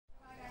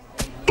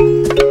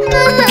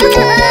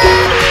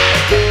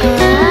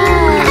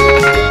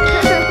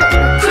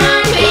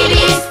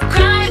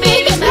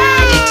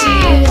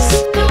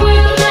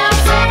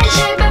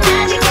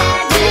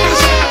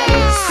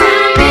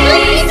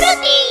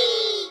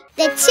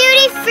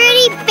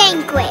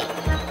banquet.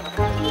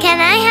 Can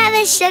I have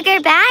the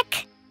sugar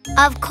back?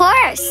 Of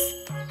course.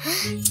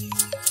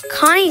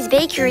 Connie's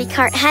bakery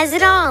cart has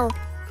it all.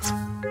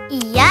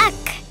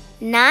 Yuck.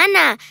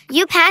 Nana,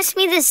 you passed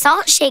me the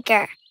salt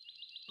shaker.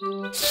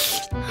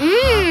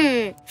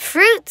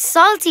 Fruit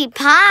salty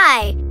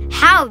pie.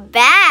 How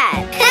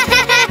bad.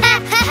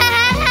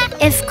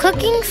 If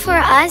cooking for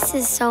us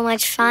is so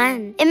much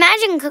fun,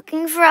 imagine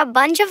cooking for a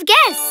bunch of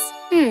guests.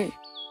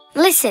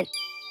 Listen,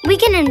 we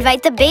can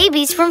invite the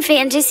babies from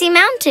Fantasy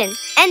Mountain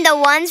and the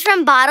ones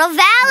from Bottle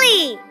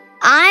Valley.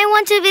 I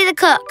want to be the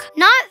cook.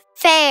 Not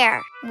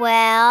fair.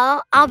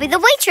 Well, I'll be the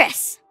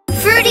waitress.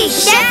 Fruity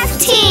Chef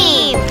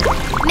Team!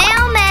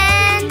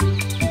 Mailman!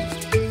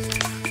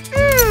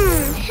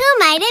 Who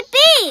might it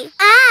be?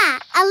 Ah,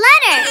 a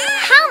letter.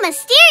 How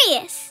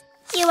mysterious.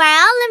 You are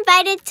all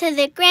invited to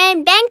the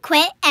grand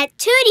banquet at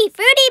Tutti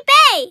Frutti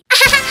Bay.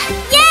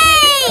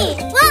 Yay!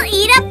 We'll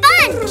eat a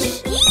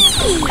bunch.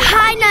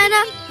 Hi,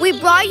 Nana. We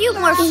brought you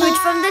more food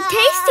from the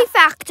Tasty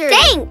Factory.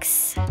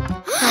 Thanks.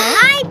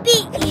 I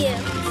beat you.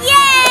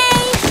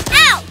 Yay!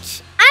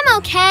 Ouch! I'm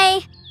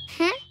okay.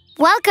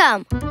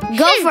 Welcome.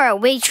 Go for it,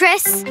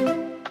 waitress.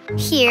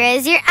 Here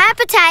is your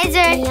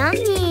appetizer.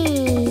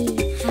 Yummy.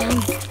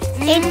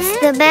 It's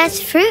the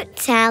best fruit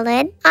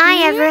salad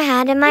I ever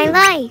had in my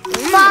life.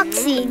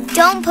 Foxy,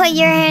 don't put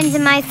your hands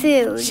in my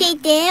food. She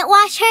didn't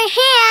wash her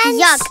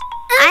hands. Yuck.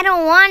 I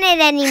don't want it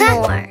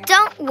anymore.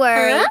 Don't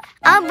worry.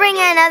 I'll bring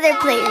another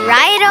plate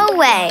right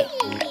away.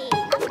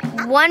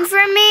 One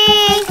for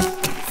me.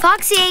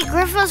 Foxy ate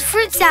Griffel's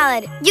fruit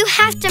salad. You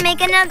have to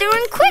make another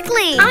one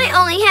quickly. I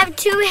only have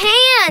 2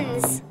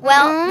 hands.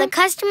 Well, the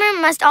customer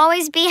must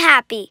always be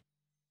happy.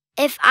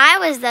 If I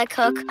was the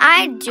cook,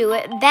 I'd do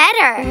it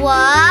better.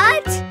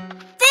 What?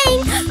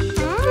 Thanks.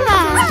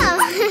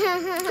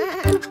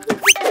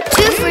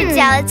 2 fruit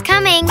salads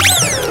coming.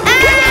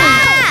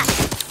 Ah!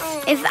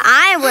 If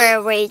I were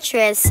a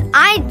waitress,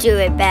 I'd do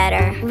it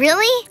better.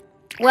 Really?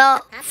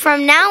 Well,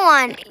 from now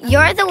on,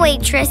 you're the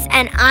waitress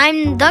and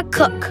I'm the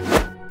cook.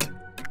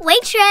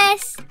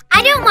 Waitress,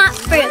 I don't want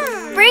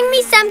fruit. Bring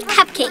me some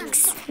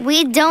cupcakes.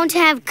 We don't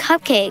have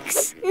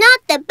cupcakes.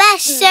 Not the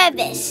best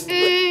service.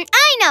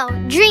 I know.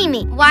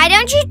 Dreamy, why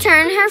don't you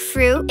turn her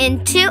fruit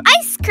into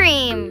ice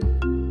cream?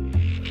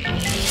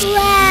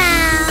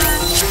 Wow.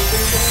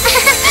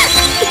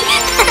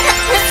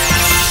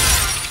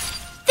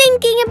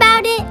 Thinking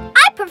about it,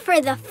 I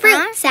prefer the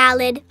fruit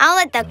salad. I'll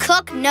let the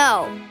cook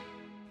know.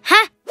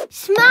 Huh?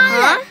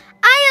 Smaller.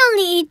 I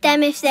only eat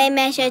them if they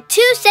measure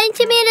 2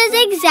 centimeters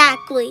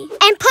exactly.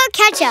 And put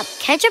ketchup.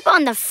 Ketchup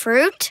on the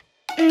fruit?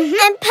 And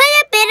put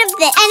a bit of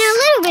this. And a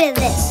little bit of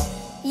this.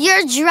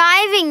 You're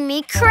driving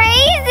me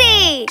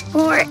crazy.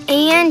 Poor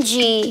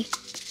Angie.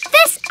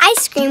 This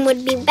ice cream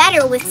would be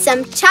better with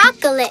some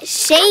chocolate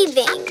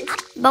shavings.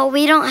 But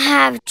we don't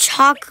have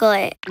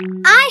chocolate.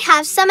 I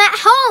have some at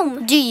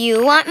home. Do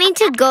you want me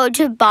to go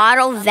to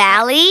Bottle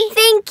Valley?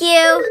 Thank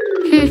you.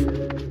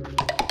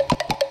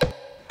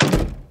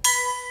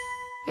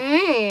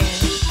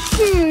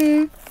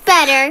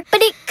 Better,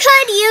 but it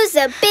could use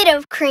a bit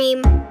of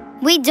cream.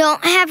 We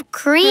don't have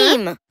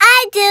cream.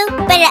 I do,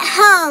 but at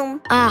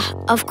home.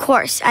 Of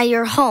course, at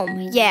your home,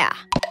 yeah.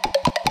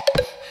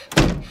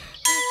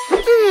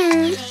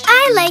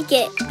 I like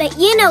it, but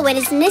you know what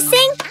is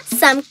missing?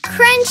 Some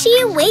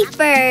crunchy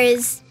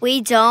wafers.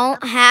 We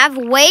don't have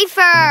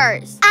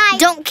wafers. I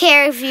don't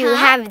care if you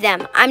have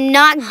them. I'm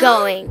not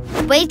going.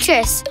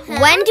 Waitress,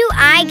 when do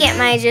I get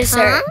my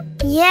dessert?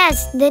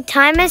 Yes, the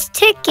time is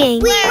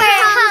ticking. We're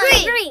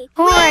hungry.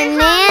 Poor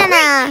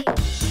Nana.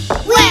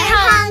 We're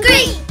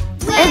hungry.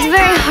 It's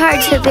very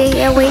hard to be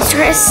a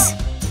waitress.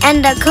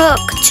 And a cook,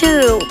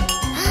 too.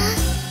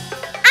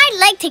 I'd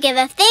like to give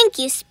a thank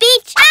you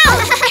speech.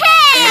 Ouch!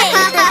 Hey!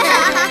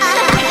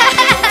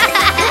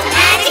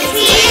 Magic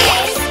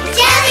tears,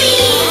 jelly!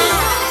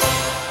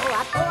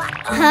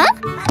 Huh?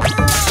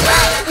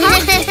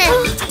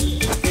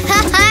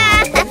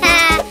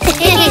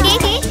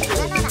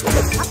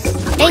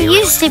 It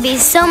used to be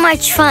so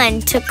much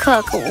fun to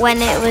cook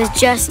when it was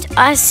just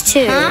us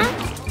two.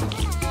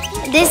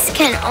 This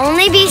can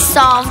only be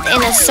solved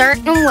in a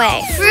certain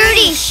way.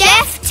 Fruity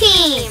Chef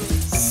Team!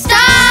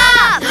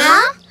 Stop!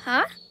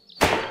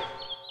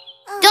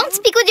 Don't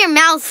speak with your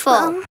mouth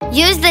full.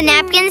 Use the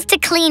napkins to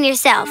clean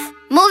yourself.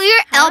 Move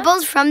your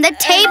elbows from the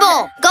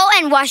table. Go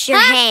and wash your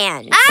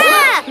hands.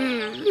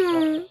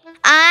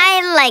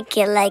 I like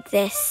it like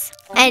this.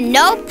 And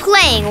no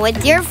playing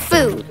with your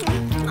food.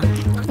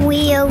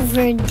 We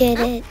overdid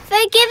it.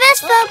 Forgive us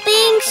for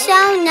being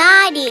so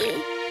naughty.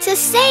 To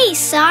say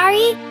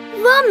sorry,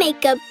 we'll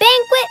make a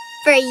banquet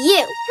for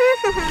you.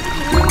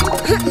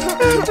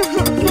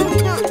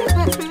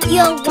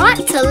 You'll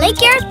want to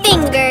lick your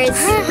fingers.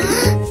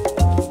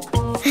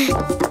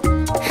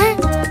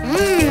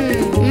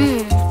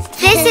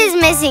 This is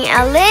missing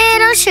a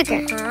little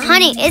sugar.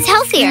 Honey is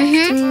healthier.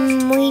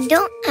 We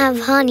don't have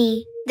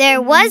honey.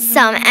 There was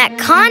some at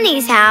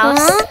Connie's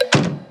house.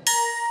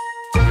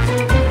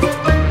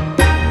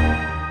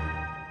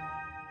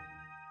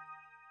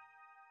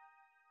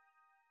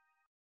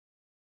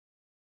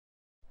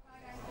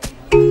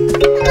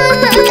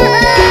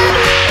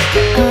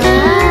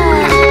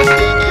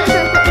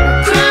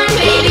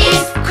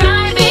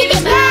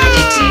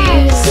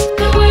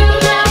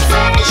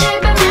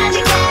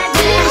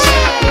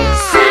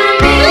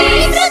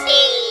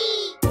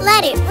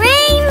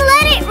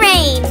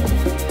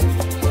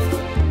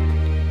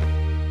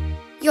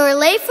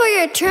 for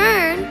your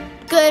turn.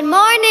 Good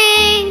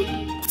morning.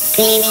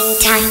 Cleaning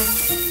time.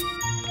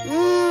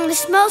 It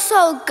smells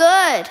so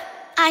good.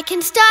 I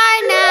can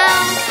start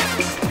now.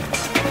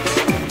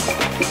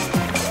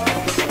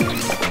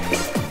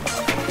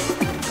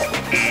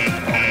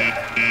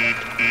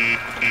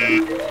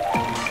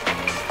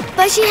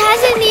 But she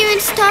hasn't even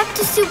stopped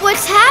to see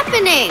what's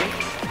happening.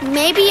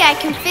 Maybe I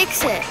can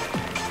fix it.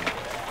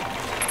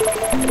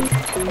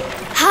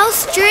 How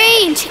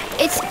strange!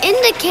 It's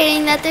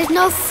indicating that there's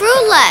no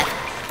fruit left.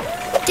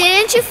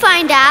 Didn't you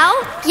find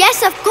out?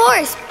 Yes, of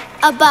course.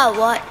 About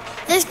what?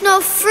 There's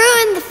no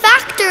fruit in the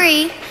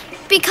factory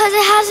because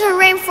it hasn't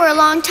rained for a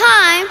long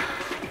time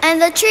and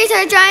the trees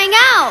are drying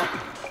out.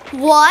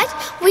 What?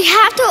 We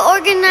have to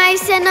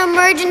organize an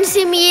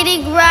emergency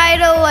meeting right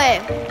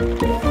away.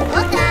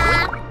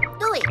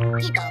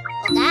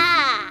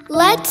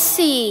 Let's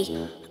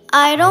see.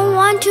 I don't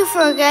want to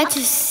forget to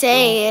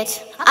say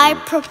it. I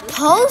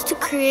propose to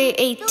create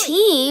a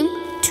team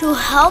to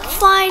help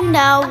find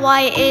out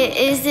why it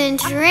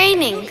isn't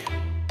raining.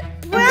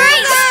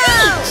 Great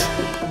speech!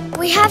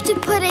 We have to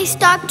put a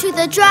stop to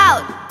the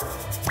drought,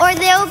 or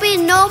there will be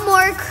no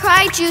more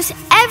cry juice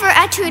ever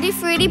at Tutti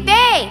Frutti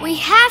Bay. We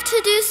have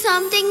to do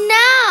something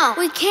now.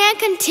 We can't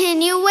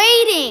continue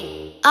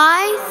waiting.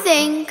 I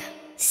think...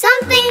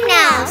 Something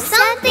now,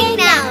 something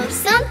now,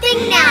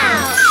 something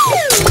now.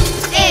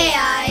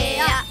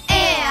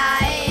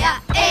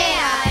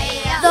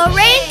 The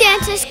rain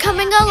dance is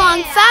coming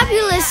along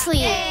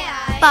fabulously.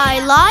 By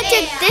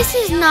logic, this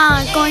is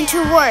not going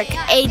to work.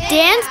 A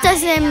dance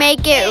doesn't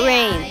make it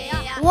rain.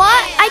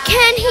 What? I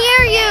can't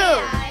hear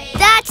you.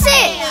 That's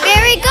it.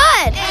 Very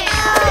good.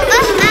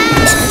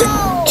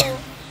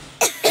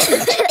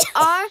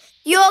 Are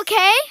you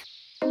okay?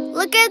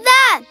 Look at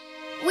that.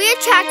 We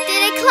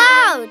attracted a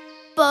cloud.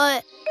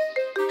 But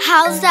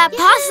how's that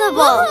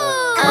possible?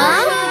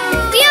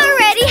 We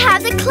already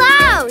have the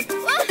cloud.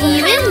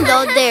 Even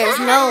though there's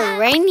no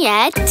rain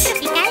yet.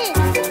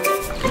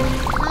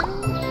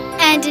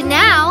 And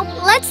now,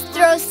 let's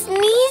throw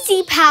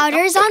sneezy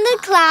powders on the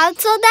cloud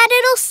so that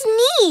it'll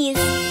sneeze.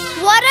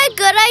 What a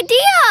good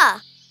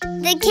idea!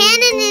 The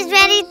cannon is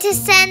ready to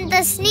send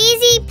the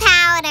sneezy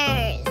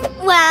powders.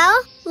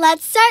 Well,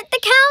 let's start the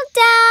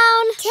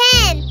countdown.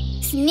 10,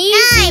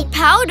 Sneezy 9,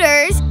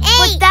 powders? 8,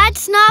 But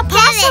that's not 7,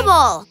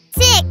 possible.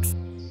 6,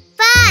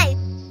 5,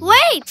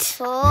 Wait.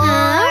 4.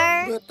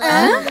 Ow!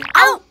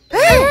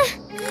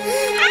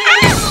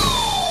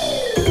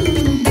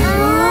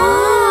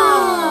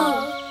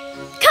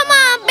 Come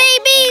on,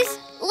 babies!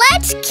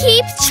 Let's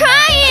keep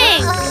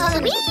trying!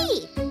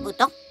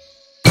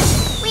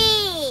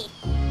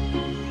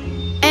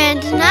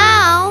 And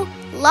now,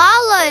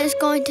 Lala is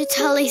going to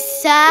tell a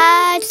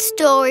sad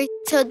story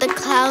so the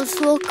clouds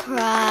will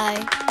cry.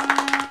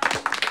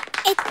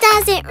 It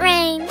doesn't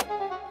rain.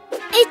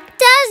 It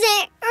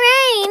doesn't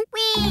rain.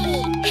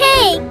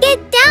 Hey,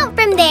 get down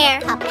from there.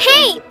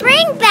 Hey,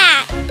 bring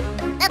that.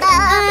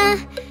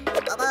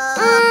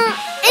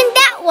 And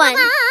that one.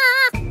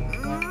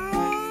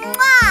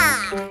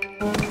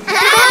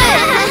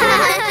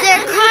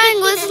 They're crying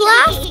with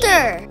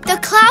laughter. The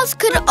clouds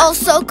could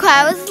also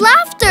cry with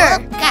laughter.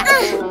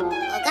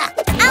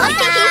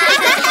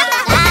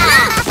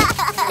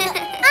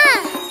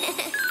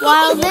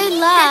 While they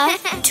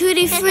laugh,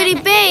 Tutti Frutti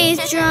Bay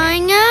is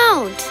drying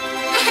out.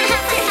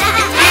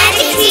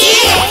 Magic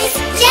tears,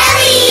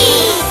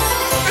 jelly.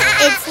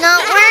 It's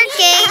not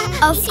working.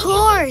 Of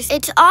course,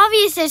 it's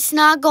obvious it's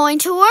not going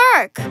to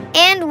work.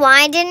 And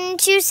why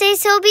didn't you say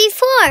so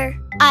before?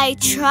 I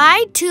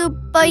tried to,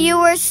 but you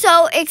were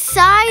so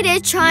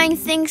excited trying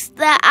things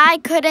that I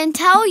couldn't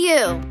tell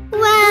you.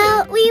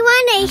 Well, we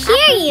want to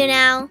hear you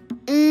now.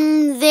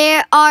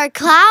 There are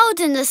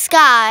clouds in the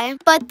sky,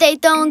 but they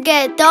don't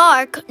get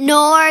dark, nor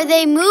are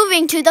they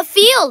moving to the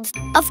fields.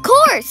 Of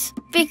course,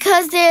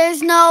 because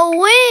there's no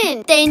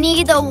wind. They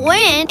need the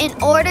wind in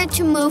order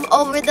to move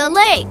over the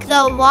lake.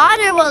 The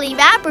water will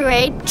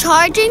evaporate,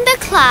 charging the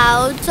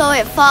clouds so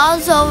it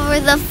falls over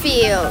the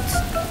fields.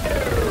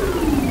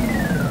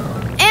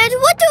 And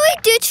what do we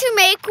do to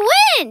make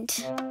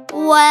wind?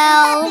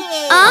 Well,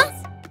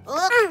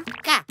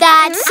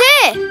 that's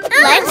it.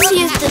 Let's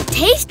use the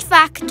Taste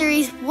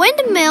Factory's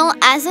windmill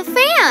as a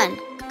fan.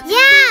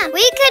 Yeah,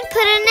 we could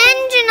put an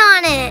engine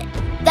on it.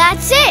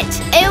 That's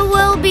it. It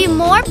will be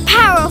more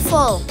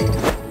powerful.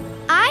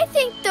 I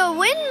think the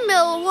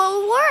windmill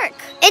will work.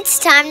 It's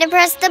time to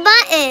press the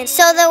button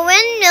so the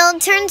windmill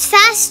turns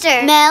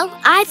faster. Mel,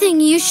 I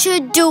think you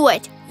should do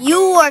it.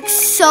 You worked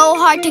so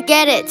hard to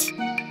get it.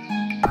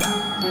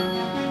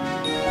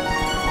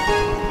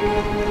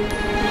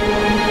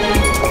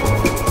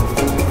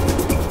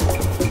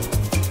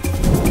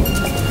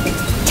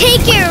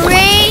 Take it,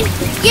 Rain!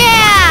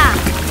 Yeah!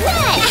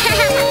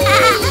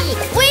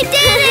 We did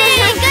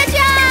it! Good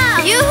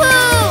job!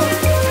 Yoo-hoo!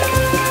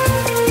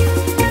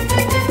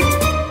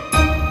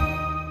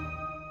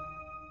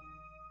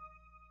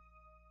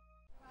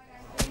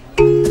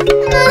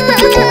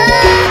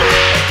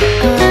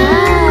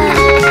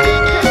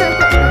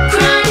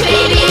 Cry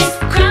babies,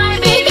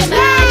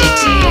 magic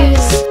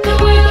tears. The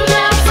world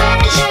of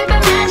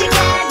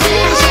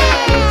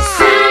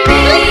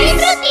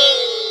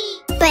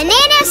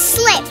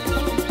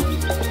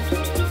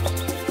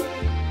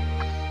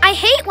I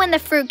hate when the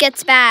fruit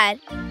gets bad.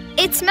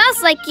 It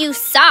smells like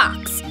used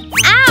socks.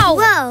 Ow!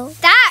 Whoa.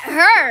 That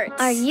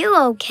hurts. Are you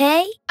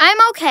okay? I'm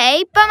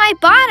okay, but my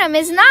bottom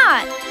is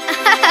not.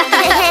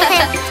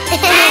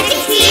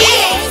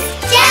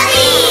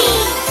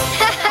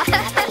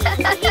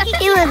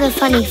 It was a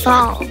funny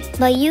fall,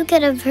 but you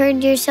could have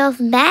hurt yourself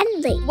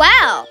badly.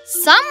 Well,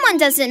 someone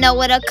doesn't know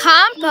what a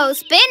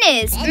compost bin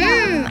is.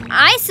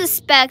 I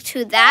suspect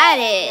who that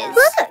is.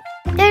 Look,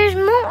 there's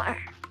more.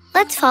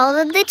 Let's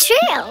follow the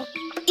trail.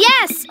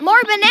 Yes,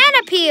 more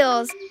banana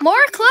peels.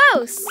 More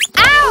close.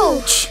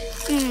 Ouch!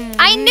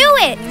 I knew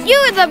it.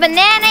 You're the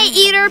banana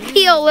eater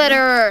peel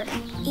litterer.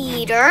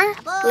 Eater?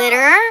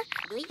 Litterer?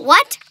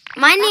 What?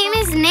 My name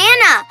is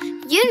Nana.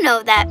 You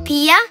know that,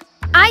 Pia.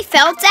 I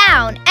fell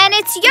down, and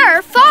it's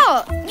your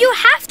fault. You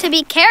have to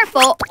be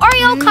careful, or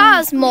you'll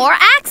cause more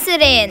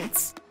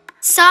accidents.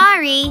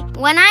 Sorry.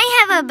 When I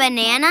have a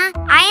banana,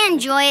 I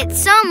enjoy it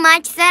so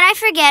much that I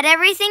forget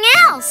everything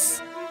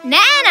else.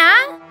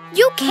 Nana,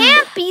 you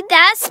can't be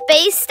that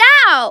spaced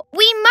out.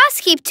 We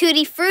must keep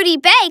Tutti Frutti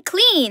Bay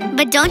clean.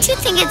 But don't you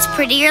think it's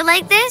prettier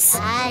like this?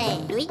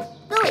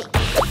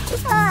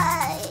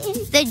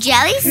 The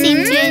jellies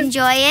seem to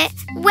enjoy it.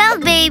 Well,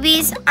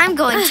 babies, I'm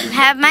going to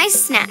have my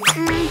snack.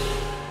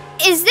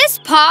 Is this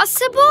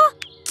possible?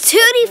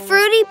 Tutti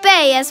Frutti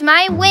Bay as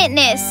my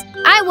witness.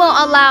 I won't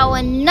allow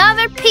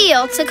another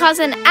peel to cause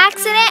an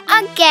accident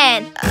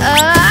again.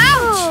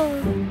 Ouch!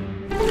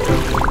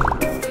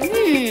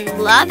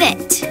 Love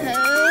it.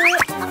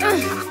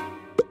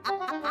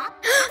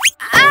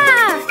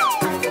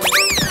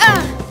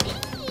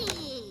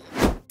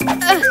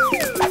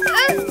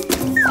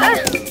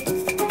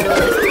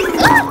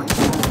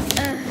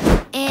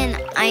 An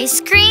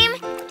ice cream?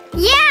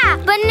 Yeah,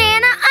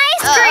 banana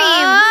ice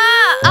cream.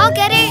 I'll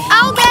get it.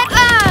 I'll get it.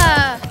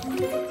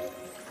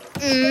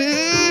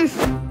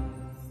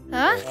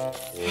 Huh?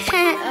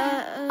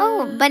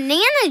 Oh,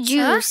 banana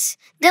juice.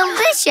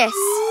 Delicious.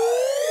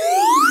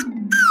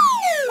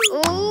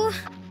 Ooh.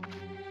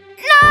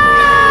 No!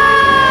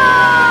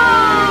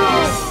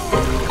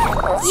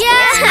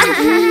 Yeah!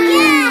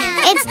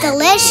 It's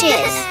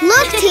delicious.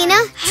 Look, Tina,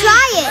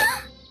 try it.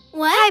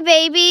 What? Hi,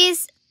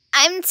 babies.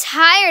 I'm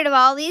tired of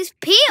all these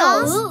peels.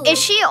 Oh. Is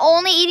she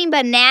only eating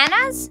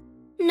bananas?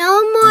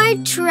 No more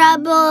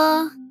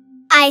trouble.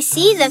 I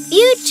see the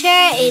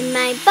future in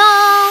my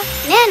ball.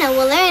 Nana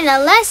will learn a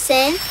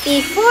lesson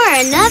before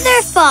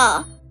another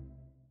fall.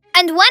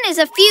 And when is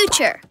the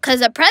future? 'Cause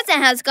the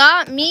present has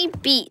got me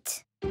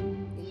beat.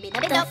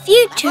 The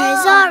future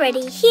is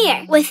already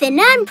here with an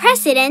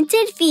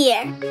unprecedented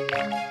fear.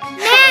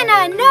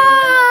 Nana,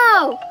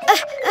 no!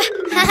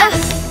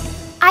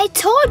 I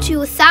told you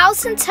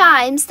 1,000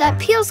 times that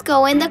peels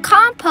go in the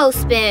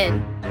compost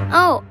bin.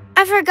 Oh,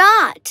 I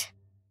forgot.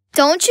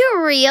 Don't you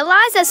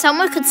realize that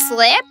someone could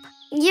slip?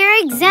 You're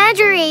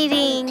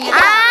exaggerating.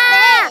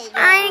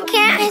 I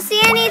can't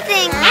see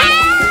anything.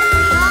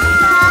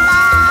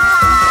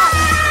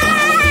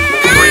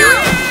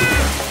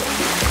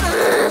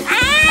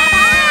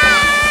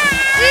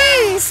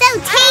 So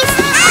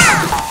tasty.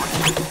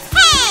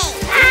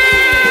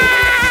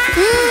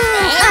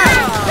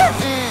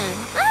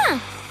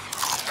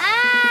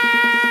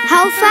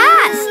 How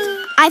fast?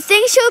 I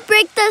think she'll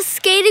break the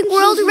skating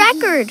world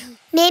record.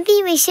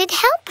 Maybe we should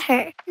help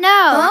her.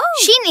 No,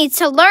 she needs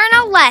to learn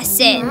a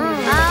lesson.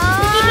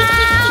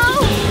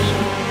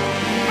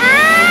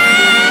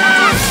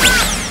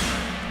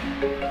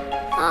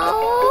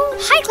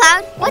 Hi,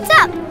 Cloud. What's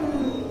up?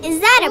 Is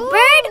that a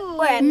bird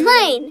or a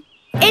plane?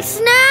 It's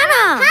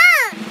Nana.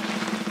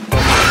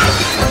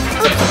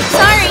 Oops,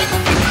 sorry.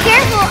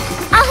 Careful.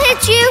 I'll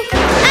hit you.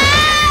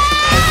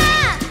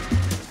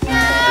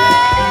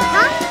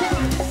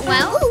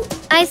 Well,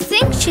 I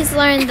think she's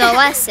learned the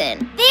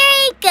lesson.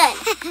 Very good.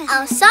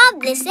 I'll solve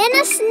this in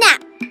a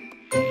snap.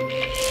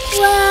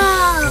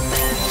 Whoa!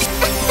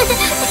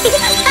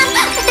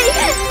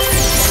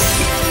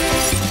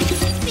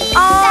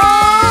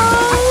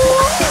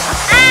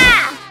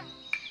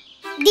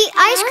 The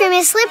ice cream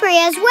is slippery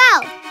as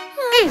well.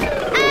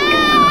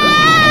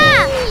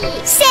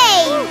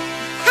 Save!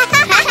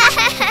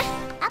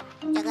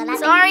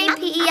 Sorry,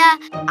 Pia.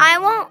 I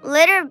won't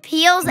litter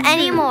peels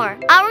anymore.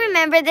 I'll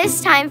remember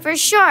this time for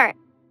sure.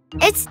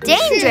 It's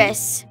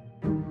dangerous.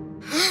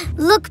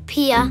 Look,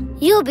 Pia,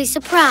 you'll be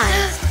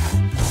surprised.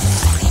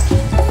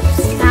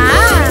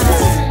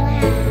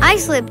 I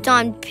slipped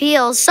on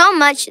peels so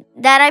much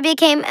that I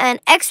became an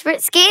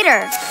expert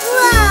skater.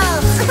 Whoa!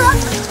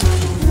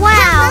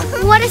 Wow,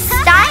 what a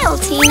style,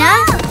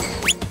 Tina.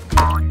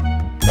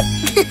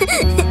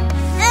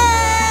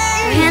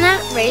 Hannah,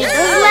 raise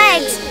those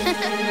legs.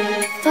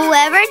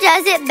 Whoever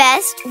does it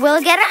best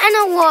will get an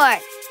award.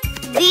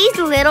 These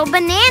little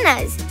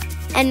bananas.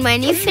 And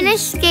when you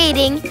finish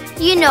skating,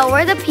 you know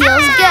where the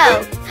peels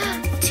go.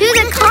 To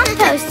the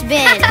compost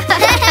bin.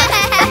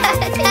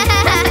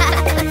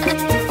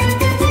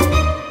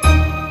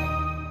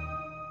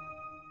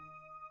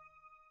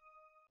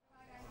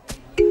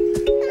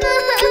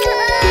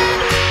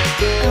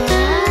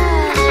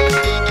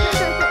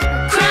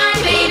 Cry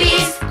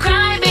babies,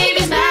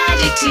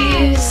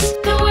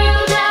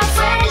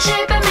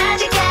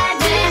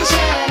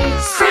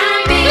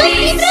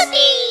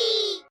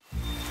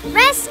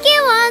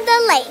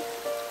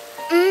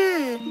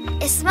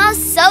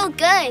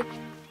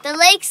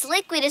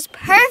 liquid is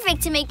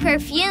perfect to make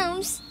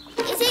perfumes.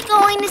 Is it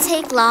going to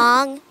take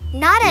long?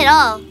 Not at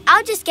all.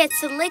 I'll just get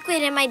some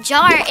liquid in my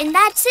jar and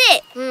that's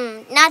it.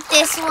 Not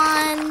this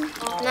one.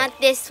 Not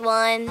this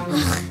one.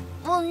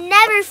 We'll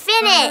never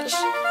finish.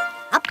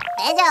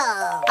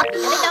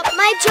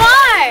 My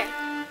jar!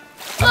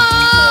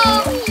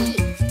 Oh!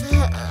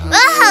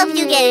 We'll help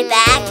you get it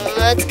back.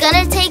 It's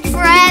gonna take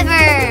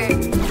forever.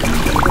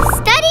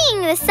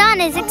 Studying the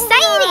sun is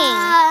exciting.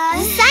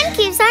 The sun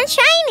keeps on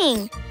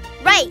shining.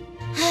 Right.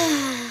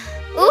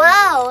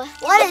 Whoa,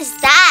 what is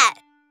that?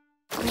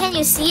 Can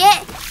you see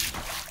it?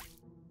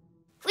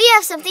 We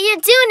have something to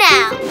do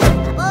now.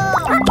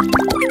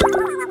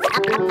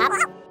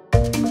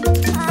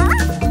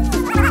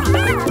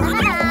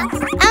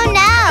 Oh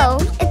no,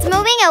 it's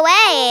moving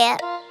away.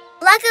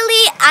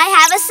 Luckily, I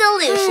have a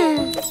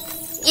solution.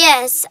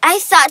 Yes, I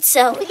thought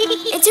so.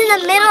 It's in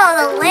the middle of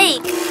the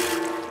lake.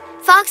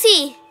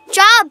 Foxy,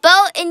 draw a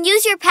boat and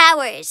use your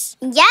powers.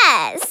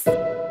 Yes.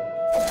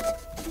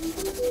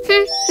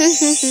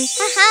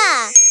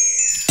 Haha.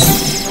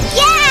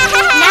 Yeah!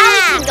 Now we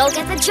can go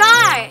get the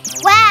jar.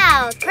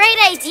 Wow, great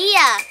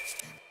idea.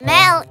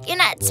 Mel, you're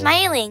not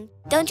smiling.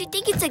 Don't you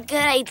think it's a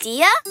good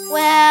idea?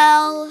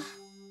 Well,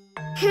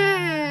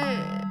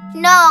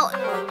 no,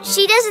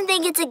 she doesn't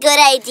think it's a good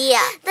idea.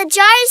 The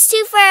jar is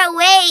too far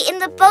away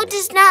and the boat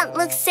does not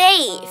look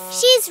safe.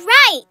 She's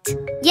right.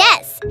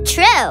 Yes,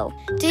 true.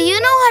 Do you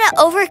know how to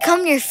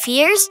overcome your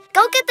fears?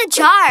 Go get the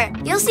jar.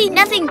 You'll see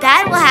nothing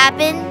bad will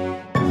happen.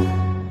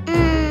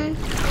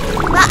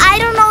 But I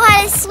don't know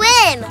how to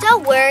swim.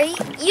 Don't worry,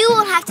 you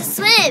won't have to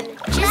swim.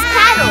 Just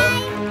paddle.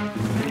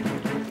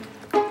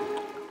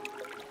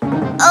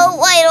 Oh,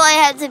 why do I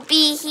have to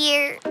be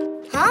here?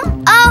 Huh?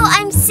 Oh,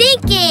 I'm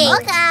sinking.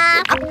 Look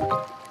up.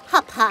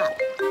 Hop, hop.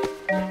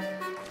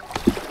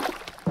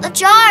 The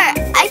jar,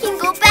 I can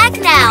go back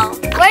now.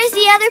 Where's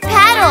the other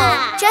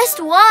paddle? Just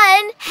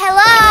one.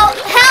 Hello?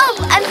 Help!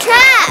 I'm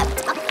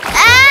trapped.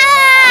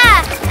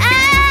 Ah!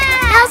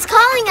 Ah! Mel's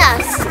calling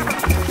us.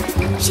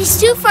 She's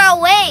too far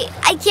away.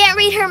 I can't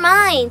read her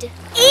mind.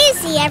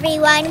 Easy,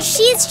 everyone.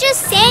 She's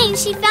just saying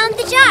she found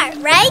the jar,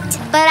 right?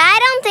 But I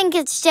don't think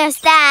it's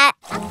just that.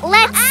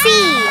 Let's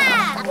see.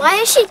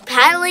 Why is she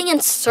paddling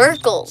in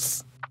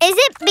circles? Is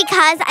it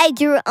because I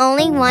drew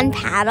only one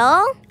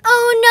paddle?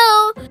 Oh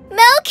no,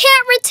 Mel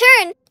can't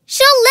return.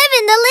 She'll live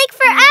in the lake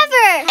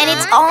forever. And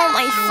it's all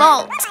my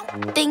fault.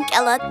 Think,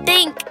 Ella,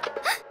 think.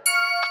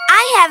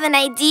 I have an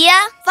idea.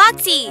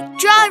 Foxy,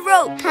 draw a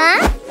rope.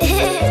 Huh?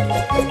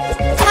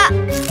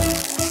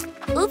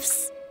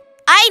 Oops.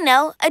 I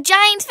know, a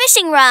giant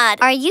fishing rod.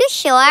 Are you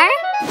sure?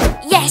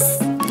 Yes.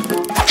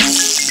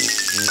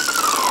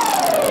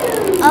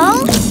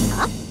 Oh?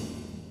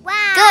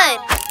 Wow. Good.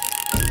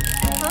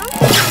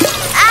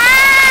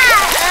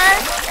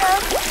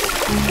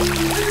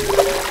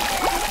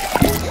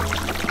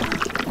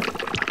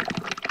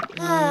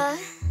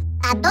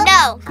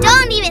 No,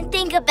 don't even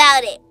think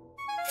about it.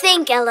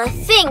 Think, Ella,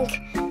 think.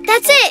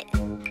 That's it.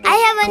 I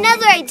have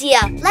another idea.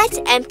 Let's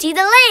empty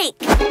the lake.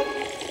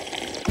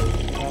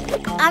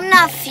 I'm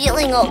not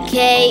feeling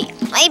okay.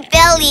 My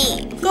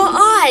belly. Go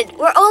on.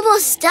 We're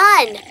almost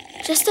done.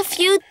 Just a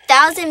few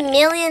 1,000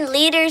 million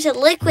liters of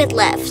liquid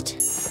left.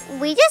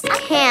 We just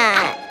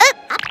can't.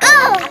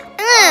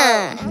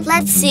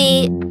 Let's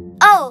see.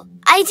 Oh,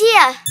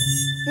 idea.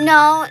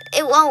 No,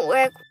 it won't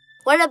work.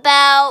 What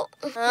about...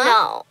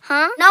 No.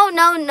 Huh? No.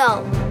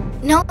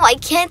 No, I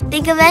can't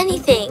think of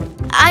anything.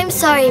 I'm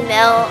sorry,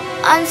 Mel.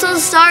 I'm so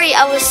sorry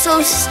I was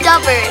so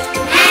stubborn.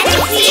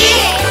 Magic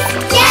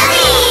tears!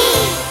 Jelly!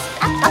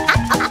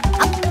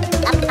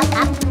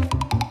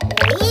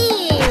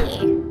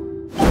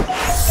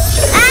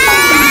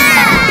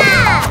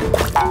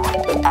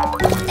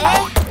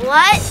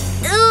 What?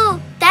 Ooh,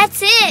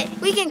 that's it.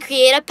 We can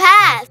create a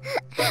path.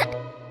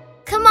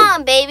 Come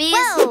on, babies.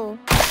 Whoa!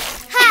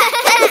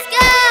 Let's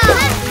go!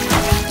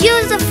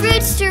 Use the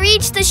fruits to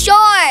reach the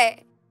shore.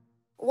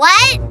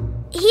 What?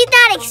 He's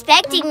not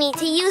expecting me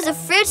to use the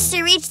fruits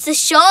to reach the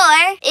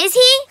shore, is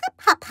he?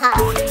 Hop, hop.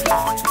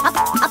 Hop,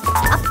 hop,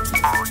 hop.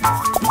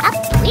 Hop,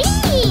 wee!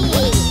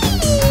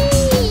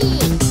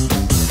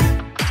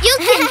 You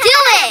can do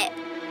it!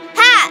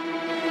 Ha!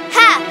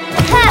 Ha!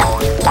 Ha!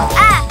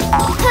 Ah!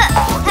 Ha!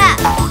 Ha!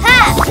 Ha!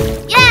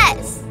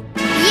 Yes!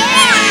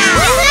 Yeah!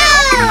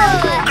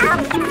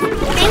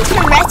 Thanks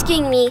for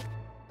rescuing me.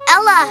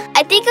 Ella,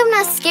 I think I'm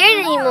not scared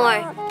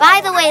anymore.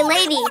 By the way,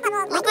 lady,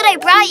 look what I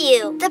brought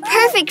you. The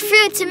perfect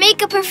fruit to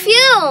make a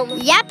perfume.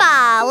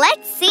 Yeppa,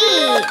 let's see.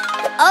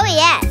 Oh,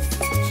 yes.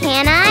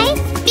 Can I?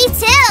 Me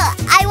too.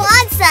 I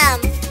want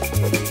some.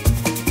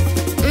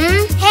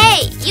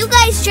 Hey, you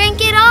guys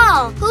drank it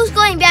all. Who's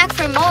going back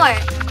for more?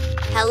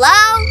 Hello?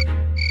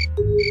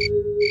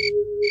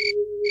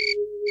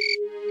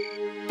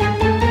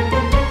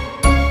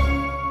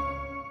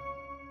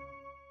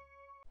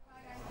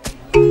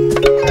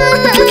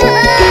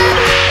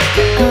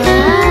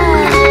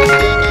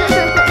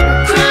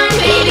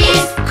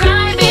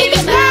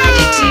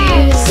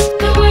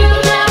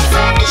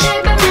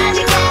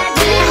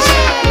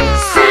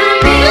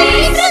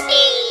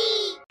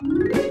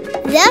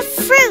 The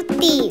fruit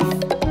thief.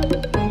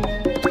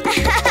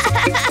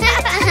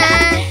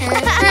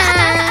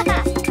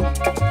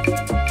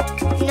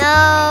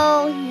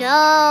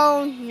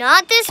 No,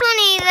 not this one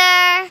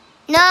either.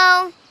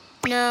 No.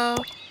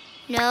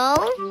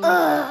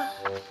 Ugh.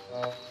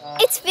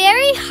 It's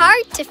very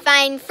hard to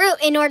find fruit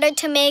in order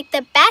to make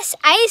the best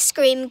ice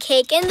cream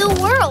cake in the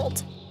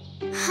world.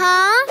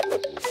 Huh?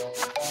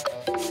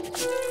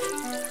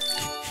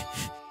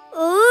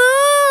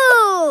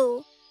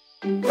 Ooh!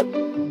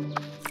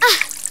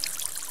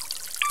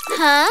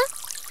 Huh?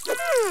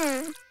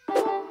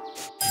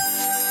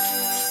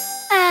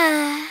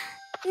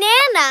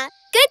 Nana,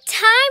 good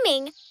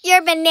timing.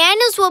 Your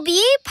bananas will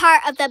be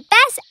part of the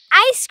best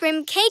ice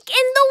cream cake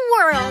in the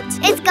world.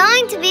 It's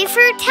going to be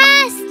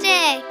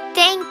frutastic.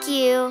 Thank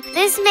you.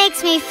 This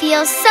makes me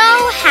feel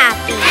so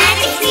happy.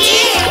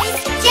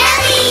 Cheers!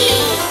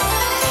 Jelly!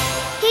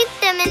 Keep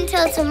them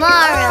until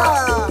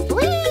tomorrow.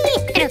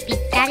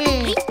 Tropical,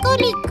 rico,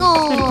 rico.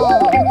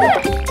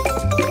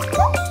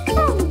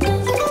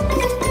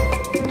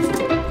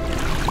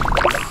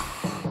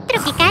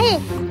 Tropical.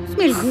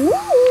 Smell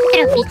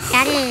good.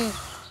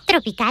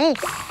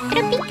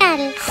 Tropical.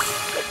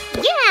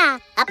 Yeah.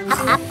 Up.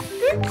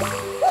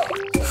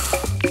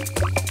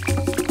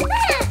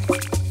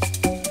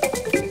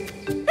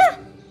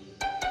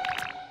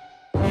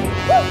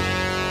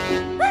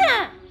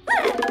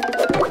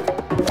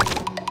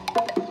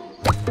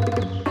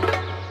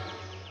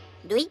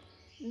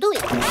 Do it.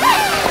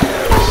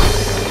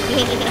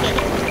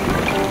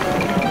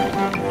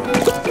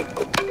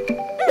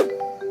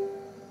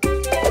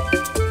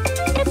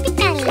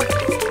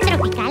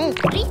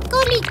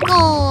 Tropical,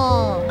 rico.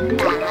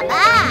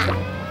 Baba.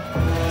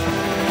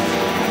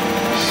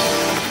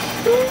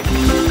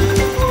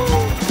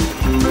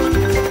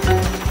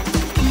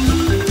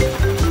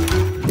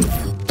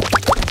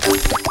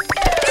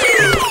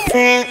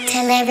 Fruit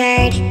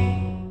delivered.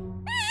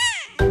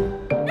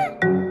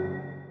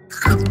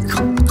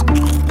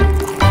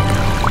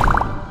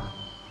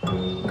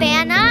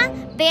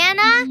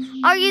 Banna?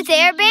 Are you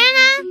there,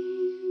 Banna?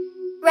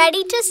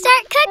 Ready to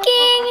start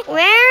cooking.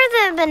 Where are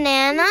the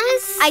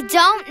bananas? I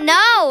don't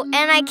know,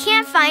 and I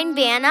can't find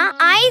Banna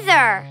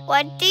either.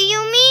 What do you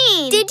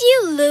mean? Did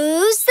you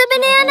lose the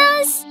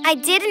bananas? I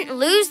didn't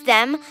lose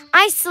them.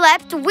 I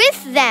slept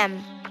with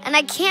them. And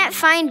I can't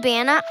find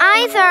Banna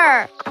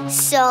either.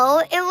 So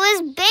it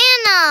was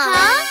Banna.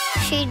 Huh?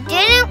 She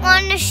didn't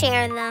want to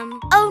share them.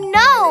 Oh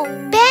no!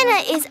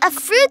 Banna is a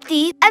fruit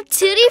thief at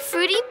Tutti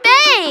Frutti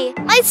Bay.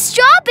 My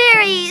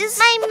strawberries!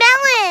 My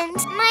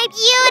melons! My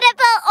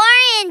beautiful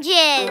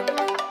oranges!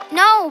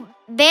 No,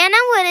 Banna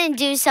wouldn't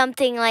do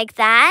something like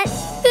that.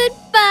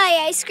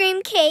 Goodbye, ice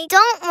cream cake.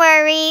 Don't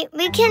worry,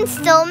 we can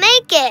still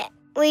make it.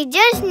 We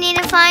just need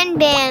to find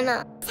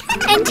Banna.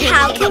 And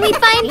how can we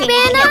find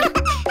Banna?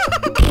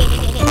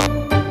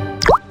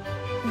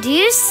 Do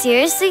you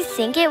seriously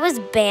think it was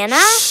Banna?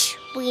 Shh!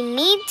 We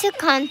need to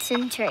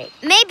concentrate.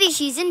 Maybe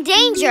she's in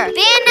danger.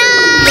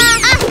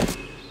 Banna!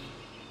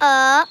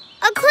 A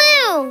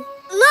clue!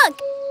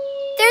 Look!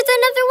 There's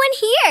another one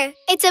here.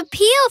 It's a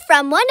peel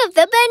from one of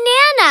the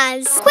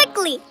bananas.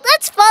 Quickly,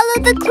 let's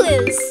follow the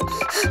clues.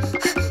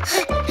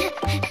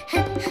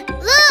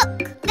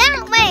 Look!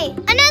 That way!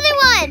 Another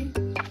one!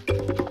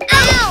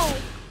 Ow!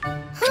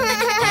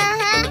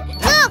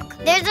 Look!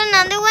 There's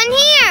another one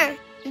here.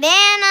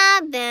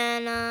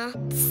 Banna.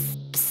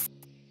 Psst.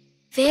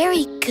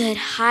 Very good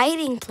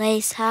hiding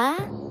place, huh?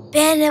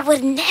 Banna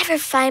would never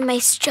find my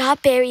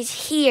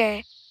strawberries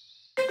here.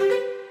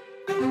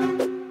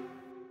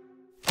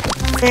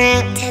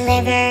 Fruit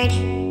delivered.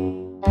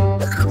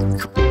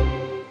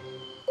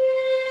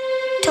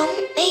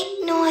 Don't make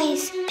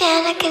noise.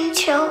 Banna can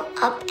show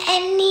up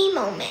any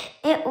moment.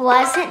 It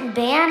wasn't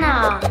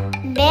Banna.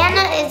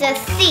 Banna is a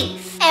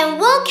thief. And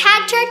we'll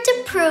catch her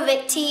to prove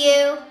it to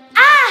you.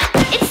 Ah!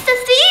 It's the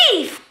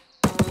thief!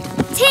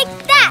 Take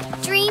that,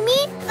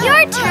 Dreamy.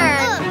 Your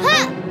turn.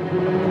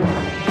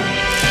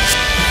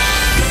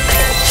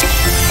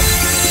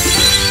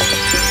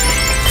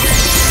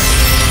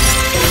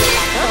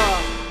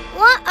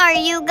 What are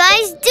you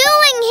guys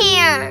doing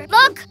here?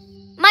 Look!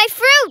 My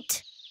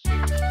fruit!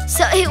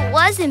 So it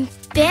wasn't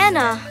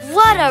Banna.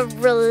 What a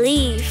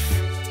relief.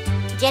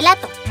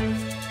 Gelato.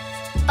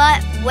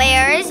 But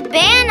where is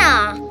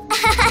Banna?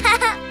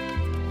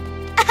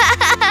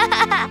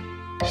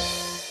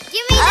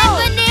 Give me that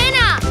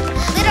banana!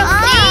 Little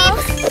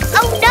thieves!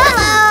 Oh no!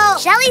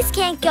 Jellies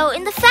can't go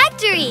in the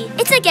factory.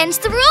 It's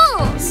against the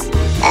rules.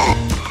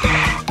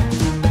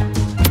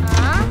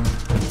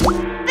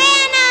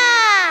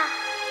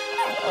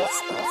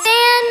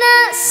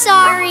 Banna,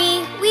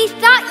 sorry. We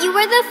thought you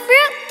were the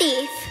fruit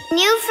thief. Can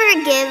you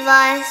forgive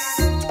us?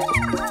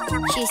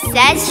 She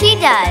says she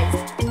does.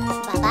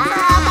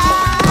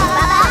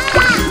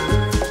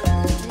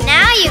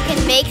 Now you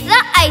can make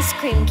the ice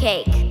cream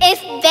cake. If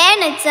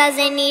Banna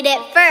doesn't eat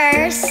it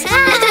first.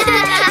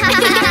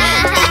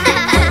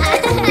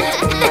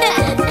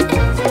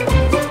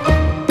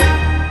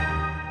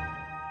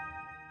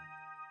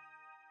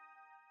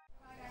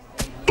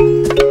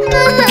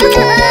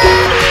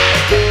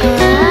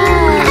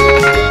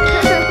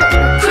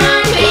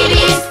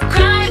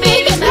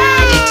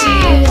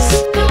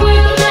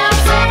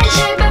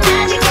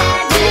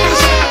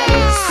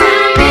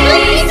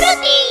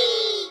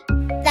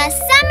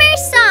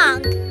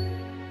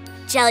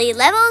 Jelly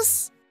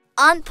levels?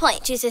 On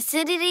point. Juice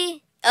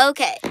acidity?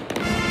 Okay.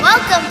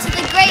 Welcome to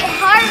the Great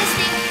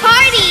Harvesting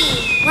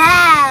Party!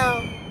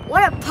 Wow,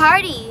 what a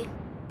party.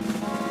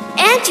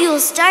 And you will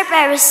start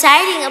by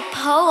reciting a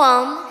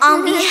poem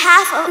on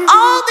behalf of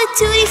all the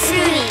Tutti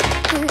Frutti.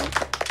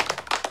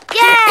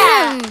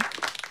 Yeah!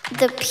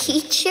 The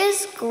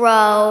peaches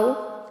grow,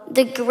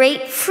 the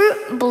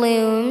grapefruit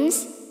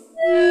blooms,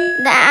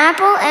 the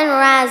apple and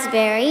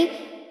raspberry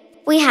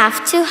we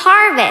have to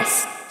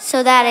harvest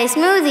so that a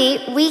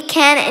smoothie we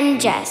can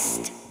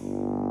ingest.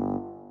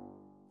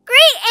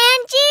 Great,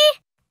 Angie!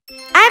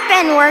 I've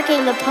been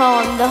working the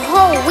poem the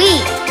whole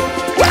week.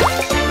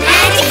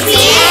 Magic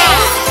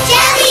Tears!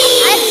 Jelly!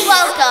 Let's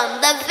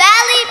welcome the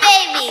Valley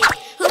Babies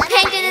who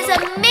painted this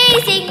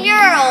amazing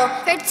mural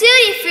for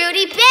Tutti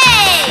Frutti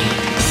Bay.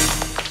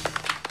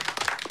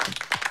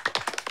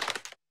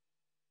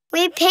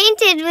 We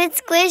painted with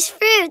squished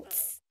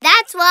fruits.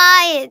 That's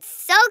why it's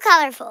so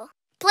colorful.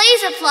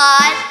 Please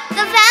applaud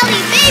the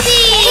Valley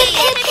Babies!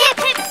 Hip, hip,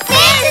 hip,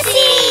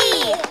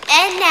 fantasy!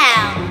 And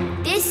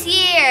now, this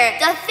year,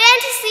 the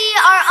fantasy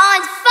are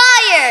on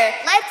fire!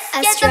 Let's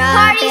get the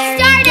party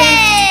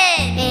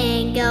started!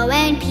 Mango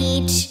and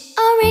peach, a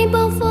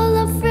rainbow full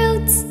of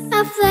fruits,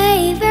 a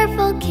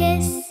flavorful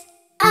kiss.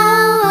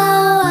 Oh,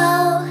 oh,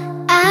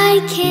 oh,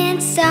 I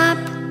can't stop.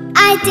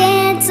 I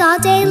dance all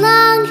day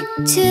long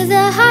to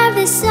the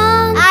harvest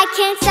song. I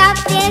can't stop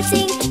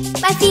dancing,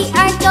 my feet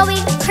are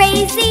going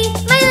crazy.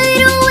 My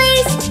little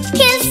waist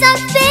can't stop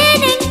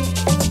spinning.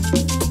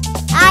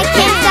 I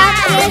can't stop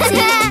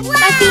dancing,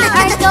 my feet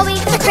are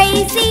going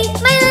crazy.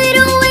 My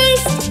little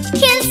waist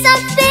can't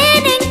stop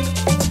spinning.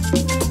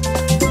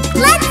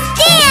 Let's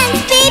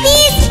dance,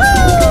 babies!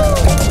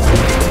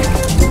 Woo!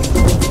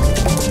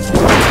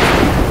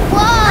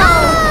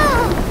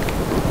 Whoa!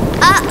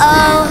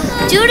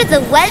 Uh-oh. Due to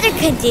the weather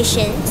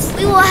conditions,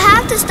 we will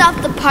have to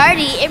stop the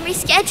party and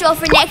reschedule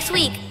for next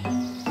week.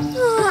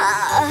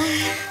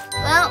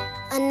 Well,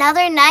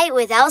 another night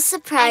without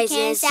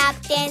surprises. I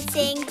can't stop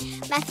dancing.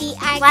 My feet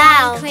are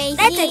Wow, going crazy.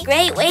 that's a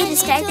great way to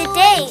start the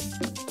day.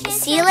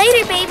 See you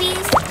later, babies.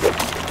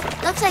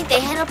 Looks like they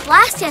had a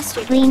blast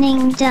yesterday.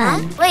 Cleaning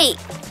done. Huh? Wait,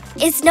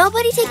 is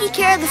nobody taking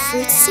care of the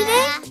fruits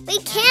today? We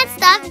can't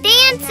stop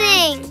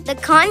dancing. The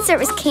concert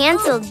was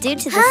canceled due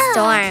to the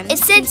storm. And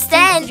since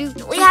then,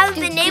 we haven't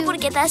been able to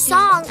get that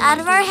song out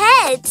of our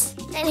heads.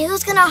 And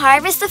who's gonna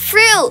harvest the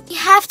fruit? We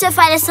have to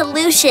find a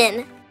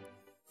solution.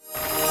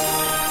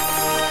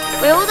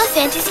 Where will the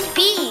fantasy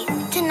be?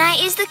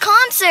 Tonight is the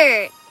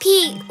concert.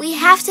 Pete, we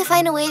have to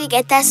find a way to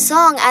get that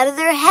song out of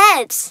their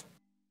heads.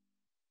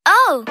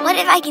 Oh, what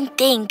if I can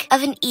think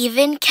of an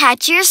even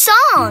catchier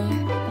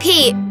song?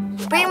 Pete,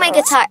 bring my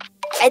guitar.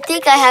 I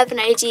think I have an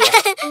idea.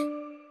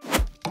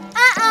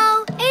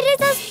 Uh-oh, it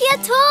is as Pia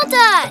told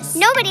us.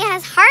 Nobody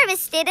has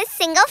harvested a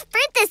single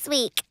fruit this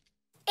week.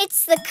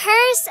 It's the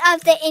curse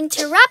of the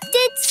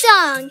interrupted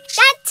song.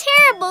 That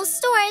terrible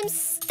storm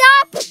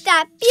stopped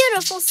that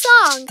beautiful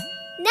song.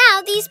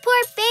 Now these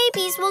poor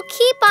babies will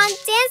keep on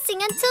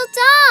dancing until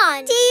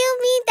dawn. Do you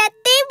mean that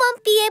they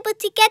won't be able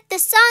to get the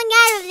song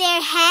out of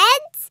their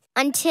heads?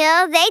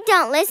 Until they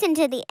don't listen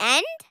to the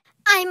end?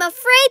 I'm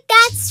afraid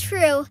that's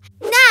true.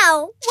 Now,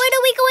 what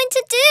are we going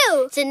to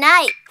do?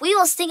 Tonight, we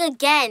will sing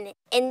again.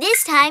 And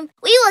this time,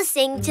 we will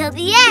sing till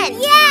the end.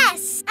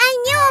 Yes!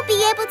 And you'll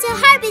be able to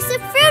harvest the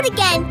fruit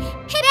again.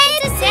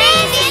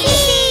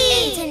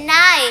 And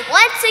tonight,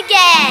 once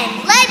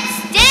again,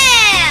 let's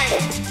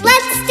dance!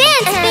 Let's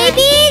dance,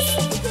 babies!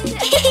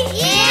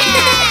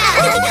 Yeah!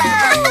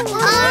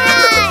 All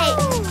right!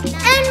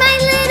 And my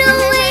little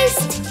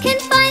waist can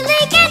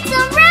finally get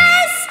some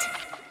rest.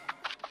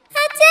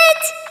 That's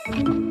it.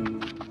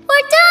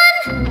 We're done.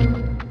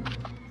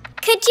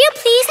 Could you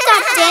please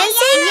stop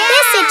dancing?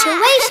 This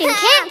situation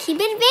can't keep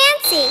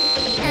advancing.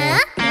 Huh?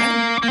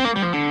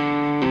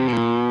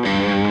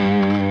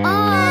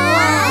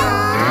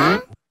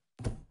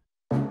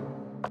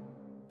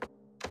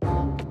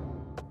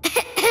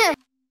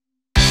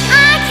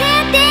 I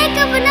can't think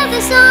of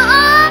another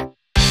song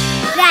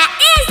that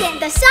isn't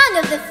the song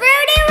of the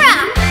Fruity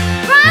Rock.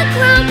 Rock,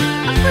 rock,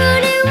 a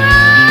fruity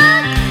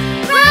rock.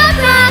 Rock,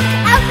 rock,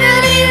 a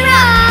fruity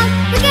rock.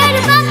 Forget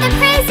about the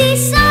crazy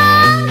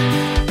song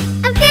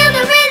and feel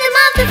the rhythm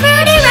of the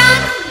Fruity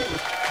Rock.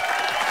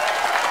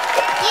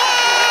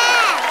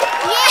 Yeah!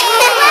 Yeah!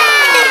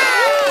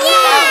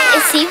 Yeah!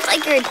 It seems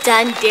like you're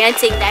done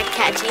dancing that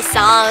catchy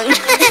song.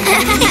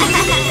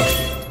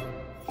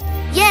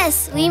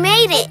 Yes, we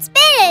made it. It's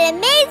been an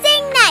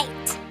amazing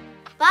night.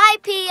 Bye,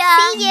 Pia.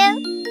 See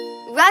you.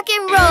 Rock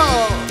and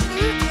roll.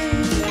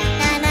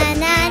 Na na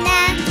na na.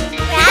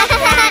 Rock,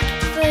 rock,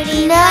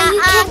 fruity No, rock.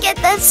 you can't get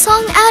that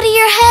song out of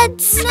your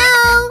heads.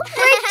 No,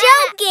 we're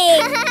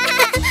joking.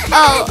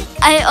 Oh,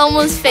 I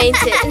almost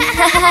fainted.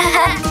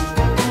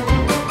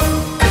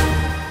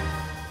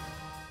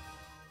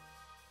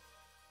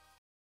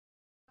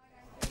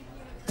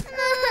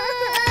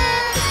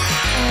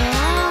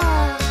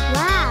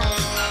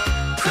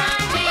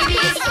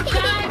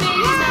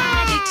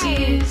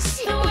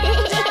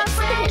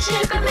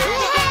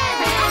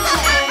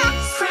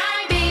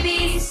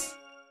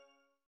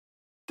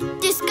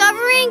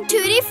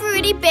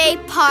 Fruity Bay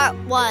Part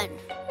 1.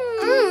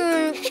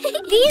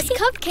 These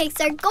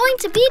cupcakes are going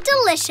to be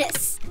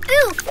delicious.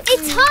 Ooh,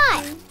 it's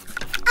hot.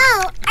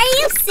 Oh, are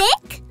you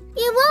sick?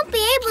 You won't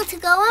be able to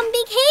go on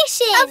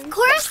vacation. Of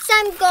course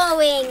I'm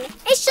going.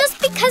 It's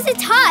just because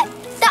it's hot.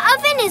 The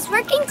oven is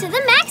working to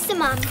the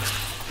maximum.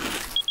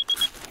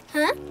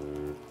 Huh?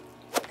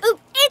 Ooh,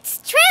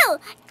 it's true.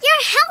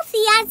 You're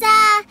healthy as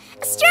a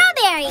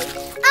strawberry.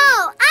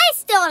 Oh, I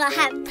still don't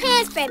have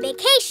plans for a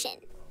vacation.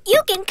 You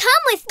can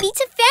come with me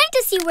to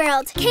Fantasy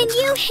World. Can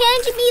you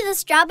hand me the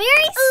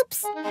strawberries?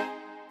 Oops.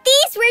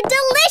 These were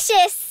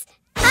delicious.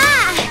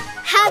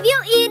 Have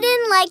you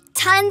eaten like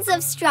tons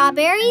of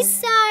strawberries?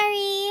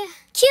 Sorry.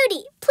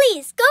 Cutie,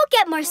 please go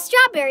get more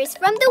strawberries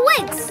from the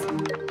woods.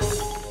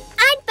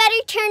 I'd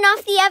better turn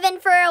off the oven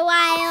for a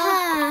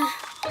while.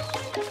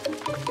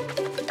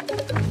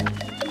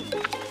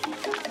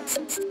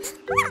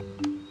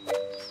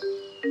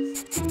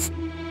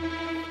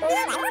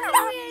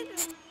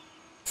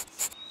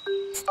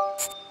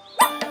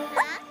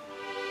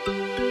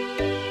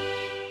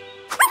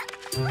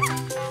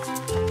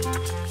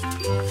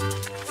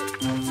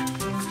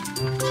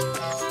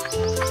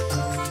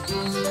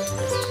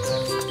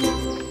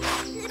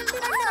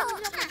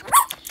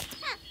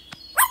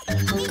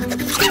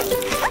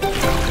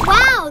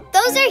 Wow,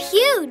 those are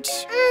huge.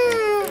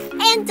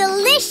 And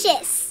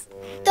delicious.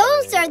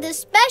 Those are the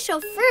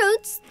special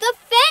fruits the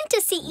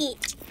fantasy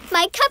eat.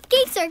 My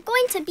cupcakes are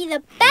going to be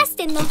the best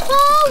in the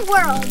whole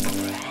world.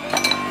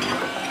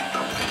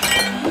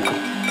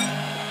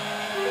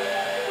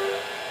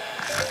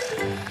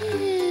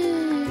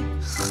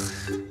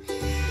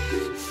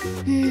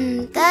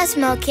 That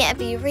smell can't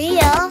be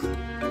real.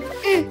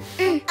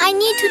 I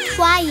need to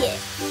try it.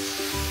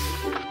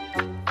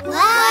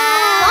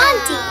 Wow!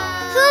 Auntie,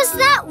 who's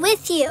that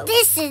with you?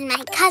 This is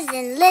my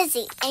cousin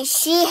Lizzie, and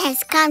she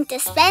has come to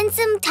spend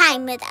some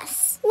time with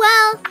us.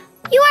 Well,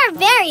 you are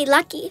very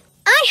lucky.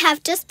 I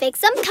have just baked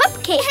some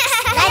cupcakes.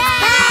 Let's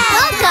go!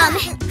 Welcome.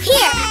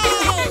 Here,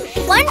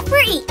 one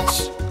for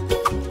each.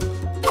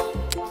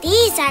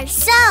 These are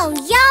so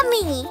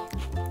yummy.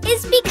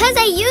 It's because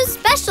I use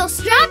special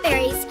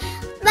strawberries,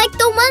 like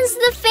the ones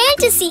the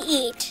fantasy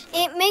eat.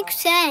 It makes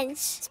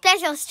sense.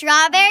 Special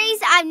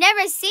strawberries? I've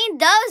never seen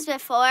those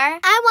before.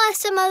 I want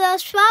some of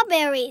those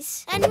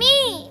strawberries. And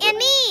me. And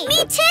me.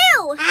 Me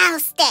too. I'll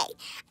stay.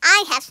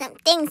 I have some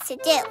things to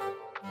do.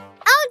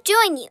 I'll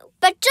join you,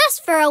 but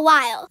just for a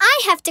while.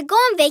 I have to go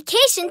on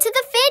vacation to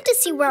the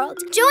fantasy world.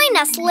 Join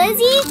us,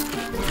 Lizzie.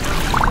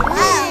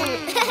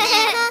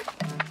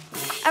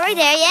 Are we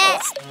there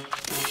yet?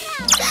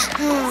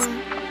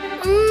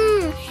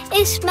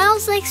 It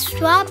smells like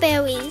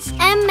strawberries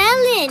and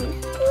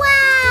melon.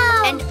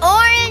 Wow! And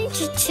orange,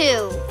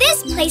 too.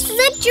 This place is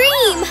a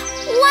dream.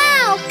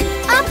 Wow!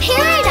 A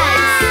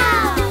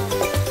paradise.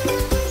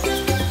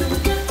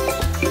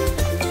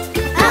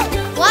 Oh,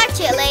 watch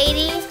it,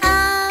 lady.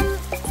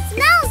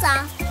 Smells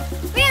off.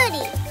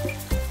 Fruity.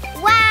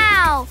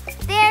 Wow!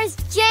 There's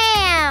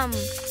jam.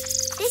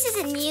 This is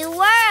a new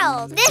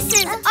world. This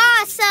is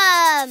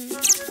awesome.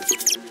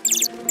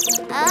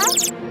 Wow!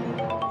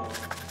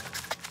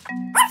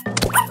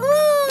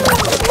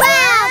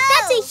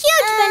 That's a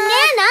huge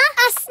banana.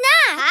 A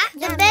snack.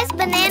 The best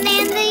banana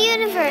in the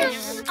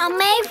universe.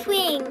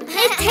 Amazing.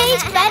 It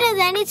tastes better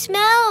than it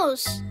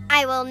smells.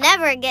 I will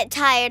never get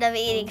tired of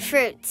eating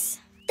fruits.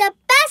 The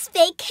best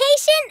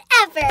vacation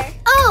ever.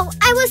 Oh,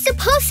 I was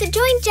supposed to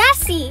join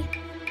Jessie.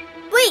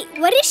 Wait,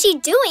 what is she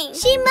doing?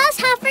 She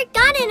must have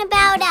forgotten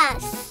about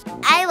us.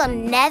 I will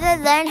never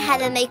learn how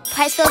to make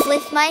pretzels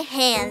with my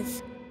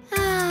hands.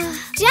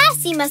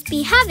 Jessie must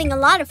be having a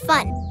lot of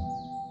fun.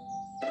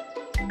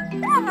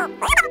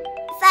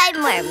 5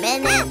 more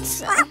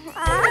minutes.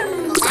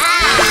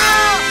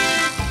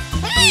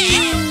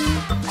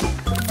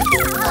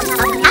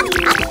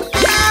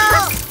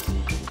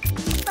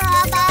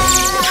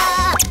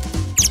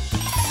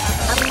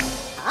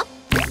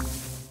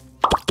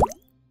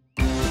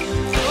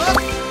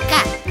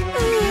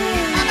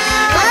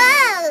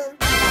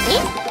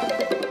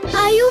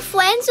 Are you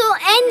friends or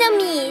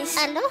enemies?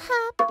 Aloha.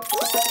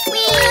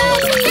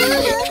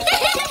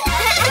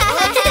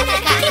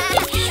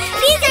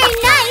 These are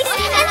nice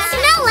and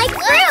smell like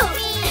fruit.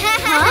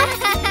 Huh?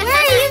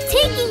 Where are you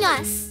taking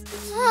us?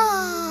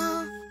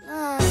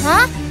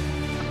 Huh?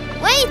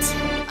 Wait!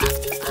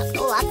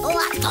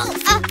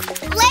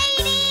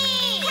 Lady!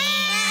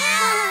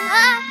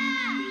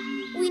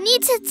 We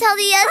need to tell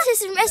the others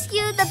and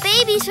rescue the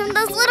babies from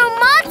those little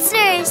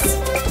monsters.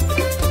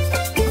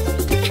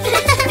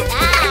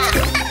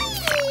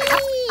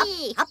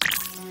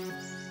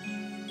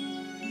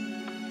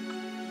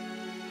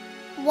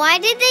 Why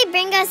did they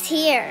bring us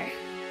here?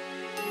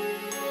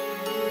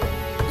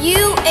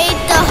 You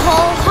ate the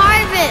whole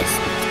harvest.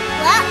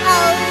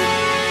 Uh-oh.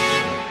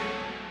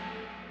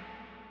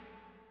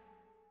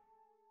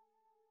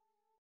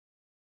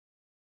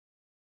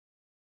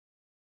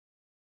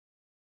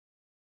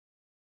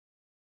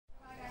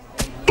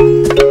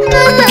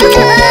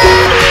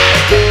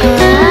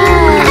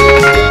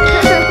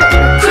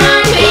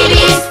 Cry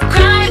babies,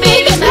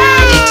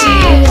 magic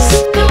tears.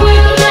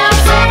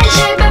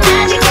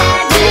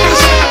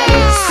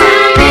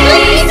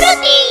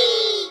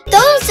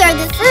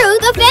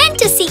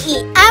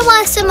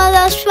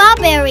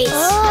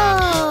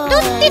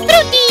 Tutti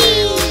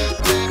Frutti!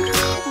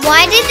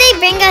 Why did they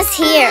bring us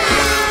here?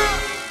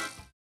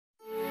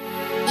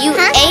 You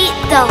ate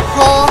the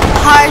whole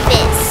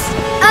harvest.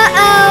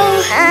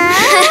 Uh-oh.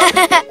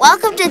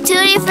 Welcome to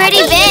Tutti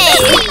Frutti Bay.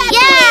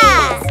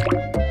 Yeah.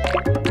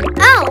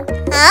 Oh.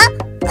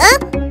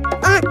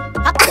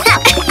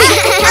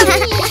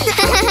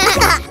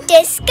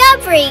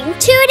 Discovering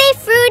Tutti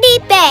Frutti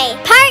Bay,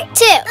 Part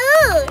 2.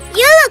 Ooh,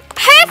 you look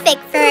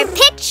perfect for a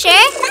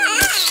picture.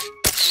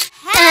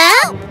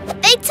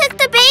 They took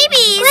the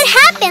babies. What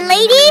happened,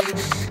 lady?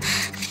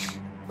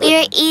 We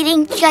were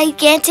eating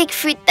gigantic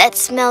fruit that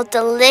smelled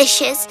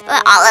delicious,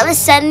 but all of a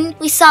sudden,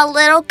 we saw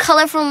little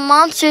colorful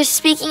monsters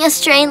speaking a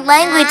strange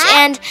language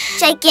and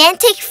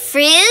gigantic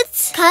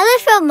fruits.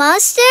 Colorful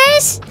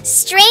monsters?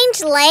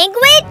 Strange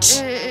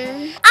language?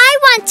 I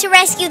want to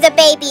rescue the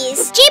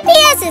babies.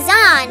 GPS is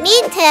on.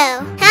 Me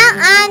too. Count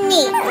on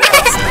me.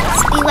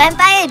 We went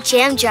by a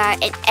jam jar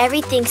and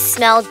everything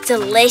smelled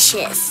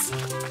delicious.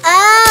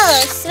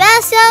 Oh,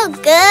 smells so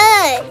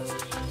good.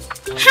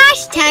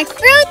 Hashtag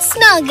fruits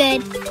smell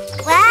good.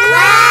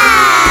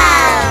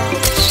 Wow!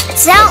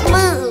 Don't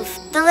move.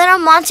 The little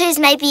monsters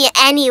might be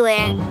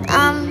anywhere.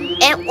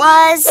 It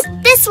was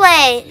this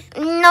way.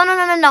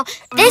 No.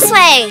 This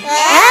way.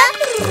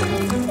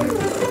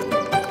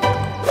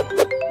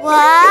 Wow!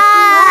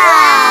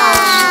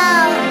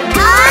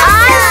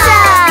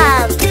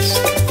 Awesome!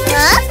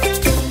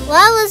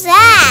 What was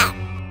that?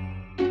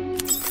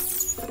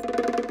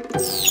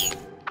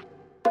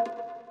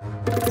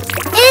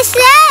 It's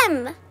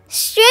them!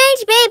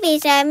 Strange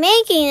babies are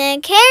making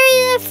them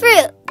carry the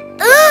fruit.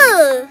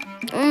 Ooh!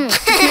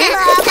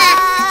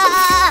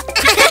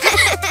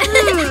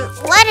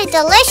 What a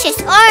delicious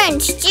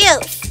orange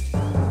juice.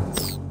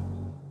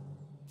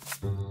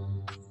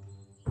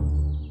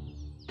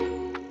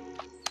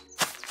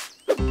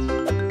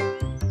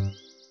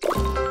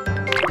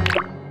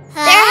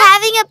 They're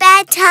having a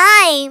bad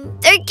time.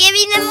 They're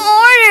giving them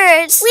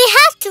orders. We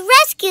have to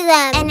rescue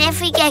them. And if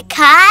we get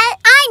caught,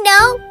 I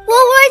know.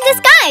 We'll wear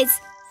disguise.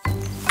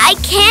 I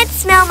can't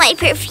smell my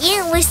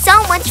perfume with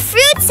so much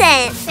fruit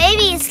scent.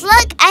 Babies,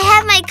 look, I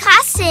have my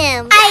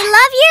costume. I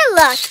love your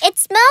look. It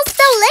smells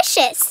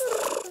delicious.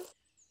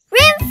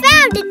 Rim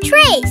found a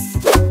trace.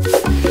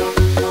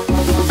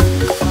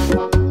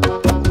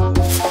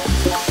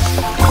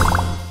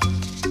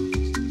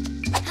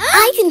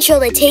 I control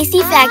the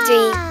tasty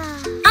factory.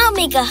 I'll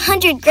make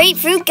 100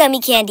 grapefruit gummy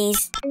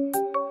candies.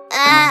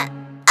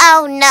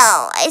 Oh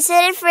no, I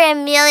said it for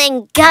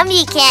 1,000,000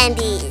 gummy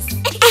candies.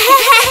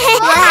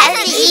 We'll have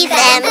to eat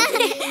them.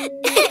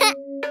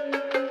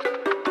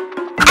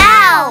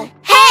 Ow!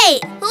 Hey,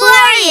 who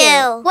are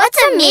you? What's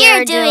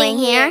Amir doing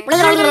here?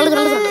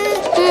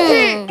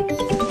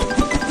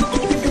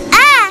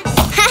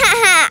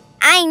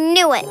 I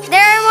knew it.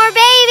 There are more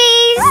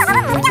babies.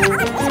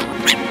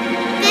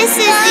 This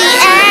is the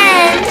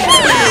end.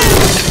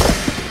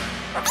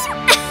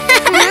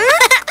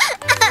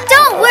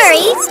 Don't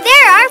worry,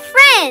 they're our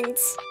friends.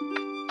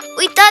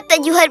 We thought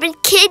that you had been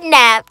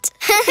kidnapped.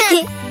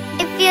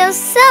 It feels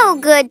so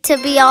good to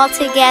be all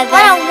together.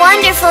 What a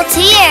wonderful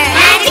tear.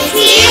 Magic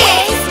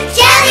tears.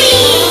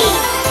 Jelly.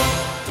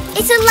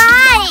 It's a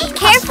lie.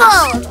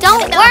 Careful.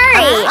 Don't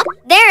worry.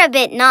 They're a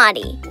bit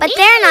naughty, but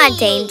they're not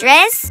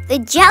dangerous. The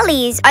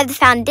jellies are the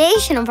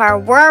foundation of our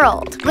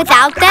world.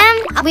 Without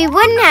them, we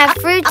wouldn't have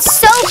fruits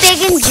so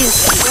big and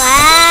juicy.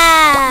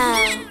 Wow.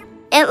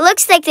 It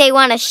looks like they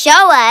want to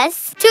show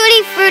us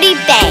Tutti Frutti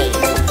Bay.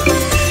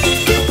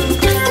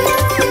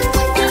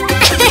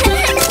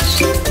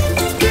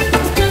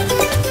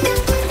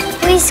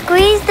 We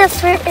squeeze the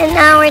fruit in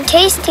our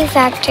tasty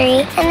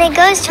factory, and it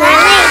goes to our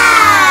lake.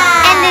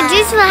 And the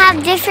juice will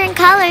have different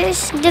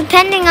colors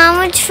depending on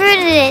which fruit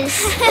it is.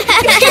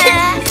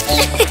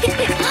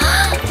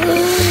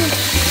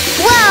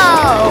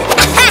 Whoa!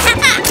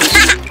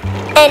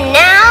 And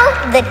now,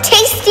 the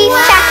tasty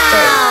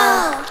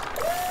factory.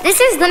 This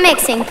is the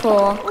mixing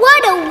pool.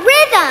 What a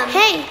rhythm.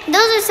 Hey,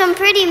 those are some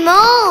pretty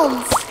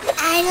molds.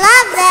 I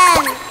love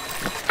them.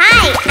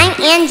 Hi, I'm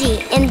Angie.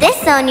 In this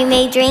zone, you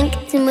may drink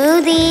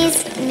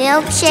smoothies,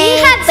 milkshakes. Do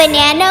you have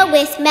banana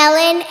with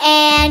melon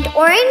and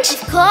orange?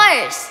 Of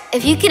course.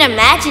 If you can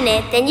imagine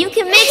it, then you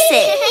can mix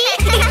it.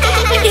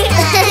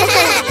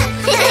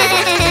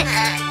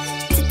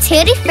 It's a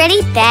Tutti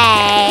Frutti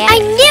Bay. I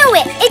knew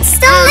it. It's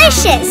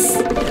delicious.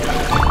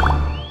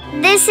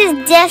 This is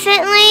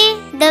definitely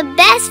the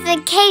best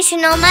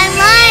vacation of my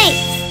life.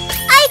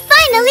 I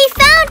finally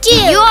found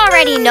you. You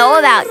already know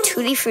about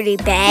Tutti Frutti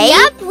Bay.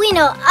 Yup, we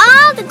know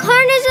all the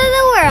corners of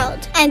the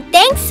world. And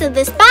thanks to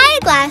the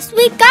spyglass,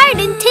 we guard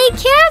and take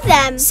care of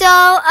them. So,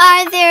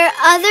 are there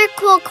other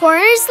cool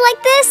corners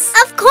like this?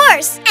 Of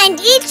course. And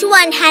each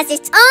one has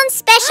its own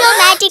special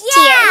magic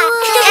tier.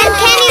 And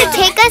can you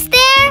take us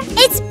there?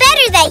 It's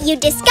better that you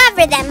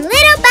discover them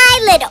little by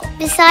little.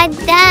 Besides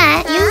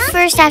that, you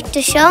first have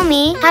to show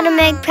me how to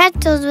make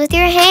pretzels with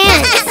your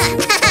hands.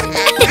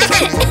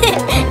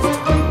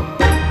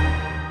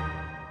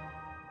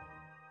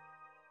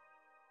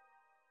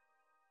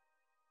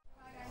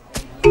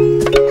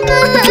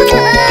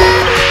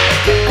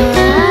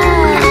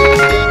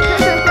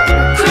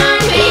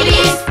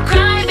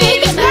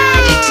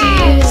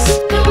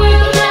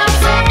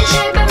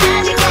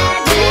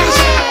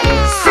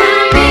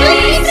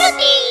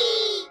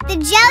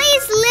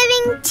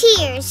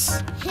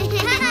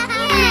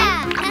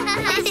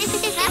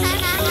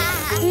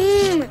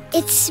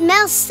 It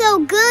smells so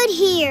good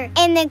here.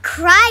 And the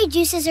cry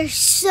juices are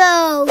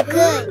so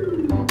good.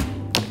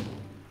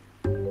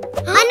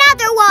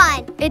 Another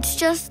one. It's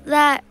just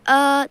that,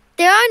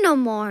 there are no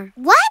more.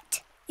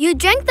 What? You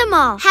drank them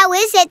all. How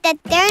is it that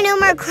there are no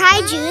more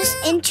cry juice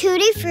in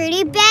Tutti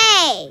Frutti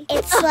Bay?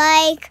 It's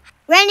like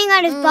running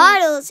out of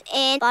bottles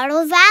in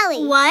Bottle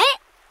Valley. What?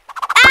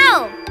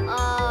 Ow!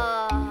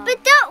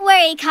 But don't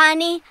worry,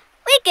 Connie.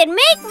 We can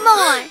make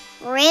more.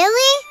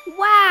 Really?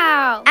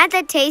 Wow. At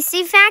the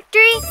Tasty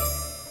Factory?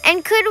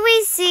 And could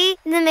we see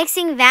the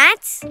mixing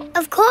vats?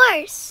 Of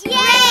course.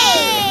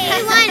 Yay!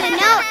 We want to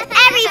know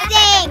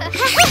everything.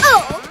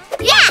 Oh,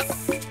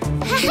 yes!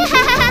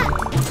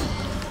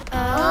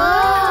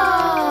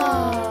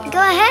 Go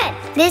ahead.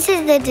 This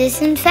is the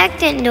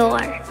disinfectant door.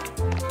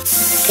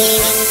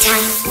 Cleaning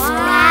time.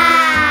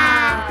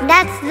 Wow.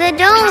 That's the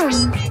dome.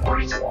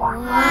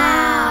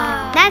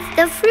 Wow. That's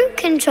the fruit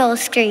control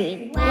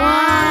screen.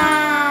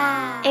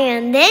 Wow.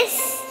 And this?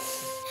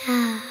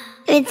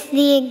 It's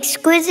the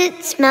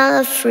exquisite smell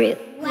of fruit.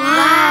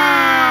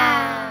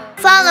 Wow.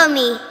 Follow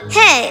me.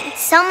 Hey,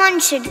 someone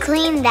should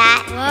clean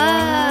that.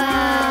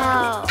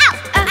 Wow. Ow!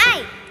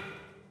 Aye!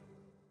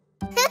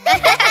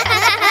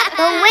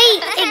 But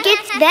wait, it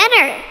gets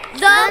better.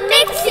 The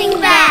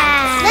mixing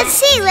vat. Let's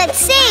see. Let's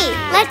see.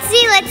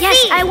 Yes,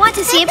 I want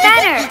to see it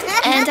better.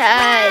 And,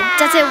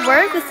 does it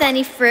work with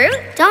any fruit?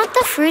 Don't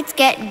the fruits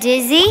get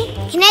dizzy?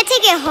 Can I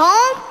take it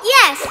home?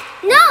 Yes.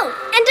 No.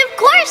 And of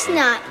course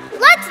not.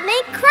 Let's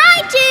make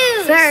cry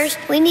juice. First,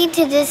 we need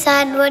to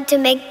decide what to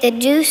make the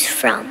juice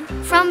from.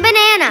 From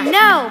banana.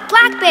 No,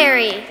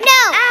 blackberry.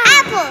 No,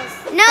 apples.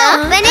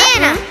 No,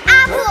 banana.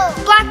 Apple.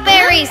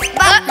 Blackberries.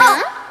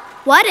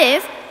 What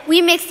if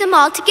we mix them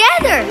all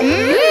together?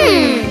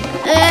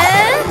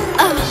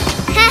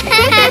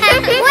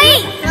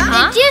 Wait,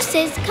 the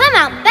juices come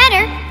out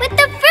better with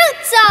the fruit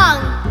song.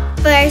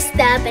 First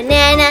the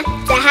banana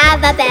to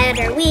have a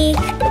better week.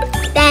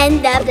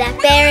 Then the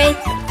blackberry,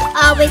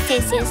 always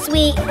tasty and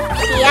sweet.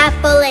 The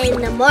apple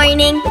in the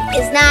morning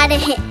is not a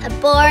hit of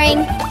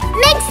boring.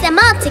 Mix them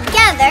all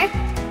together,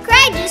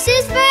 cry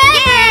juices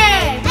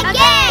forever!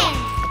 Again!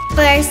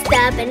 First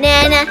the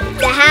banana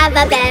to have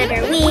a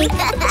better week.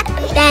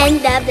 Then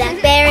the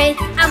blackberry,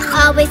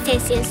 always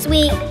tasty and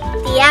sweet.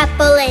 The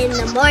apple in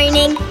the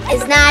morning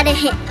is not a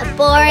hit of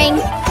boring.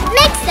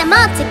 Mix them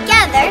all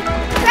together,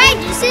 cry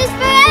juices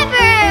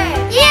forever!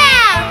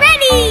 Yeah,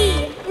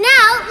 ready!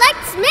 Now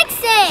let's mix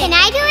it! Can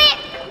I do it?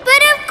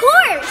 But of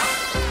course!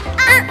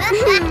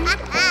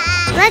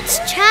 Let's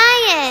try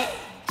it.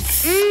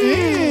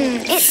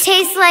 It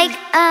tastes like,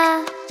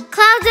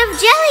 clouds of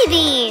jelly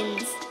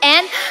beans.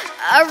 And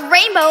a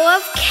rainbow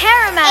of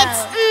caramel.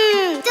 It's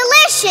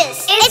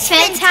delicious. It's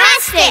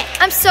fantastic.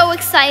 I'm so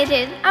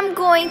excited. I'm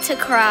going to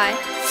cry.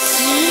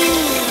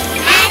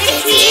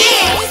 Magic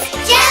tears,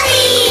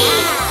 jelly.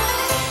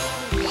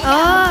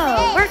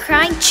 Oh, we're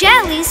crying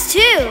jellies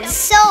too.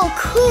 So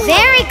cool.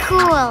 Very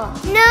cool.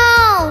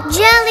 No,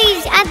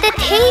 jellies at the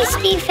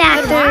Tasty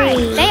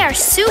Factory. They are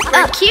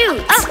super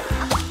cute.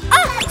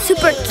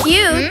 Super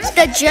cute?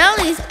 The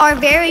jellies are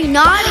very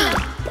naughty.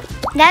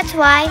 That's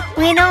why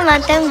we don't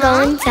let them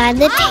go inside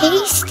the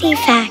Tasty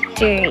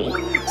Factory.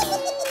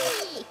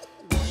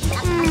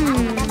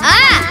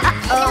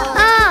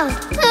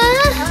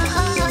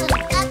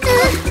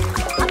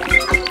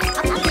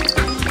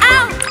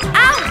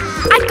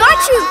 I got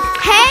you.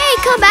 Hey,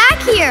 come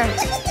back here.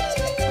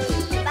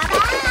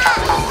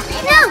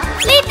 No,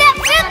 leave that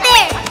fruit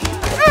there.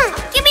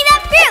 Give me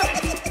that fruit.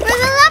 For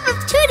the love of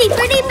Tutti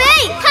Frutti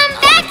Bay, come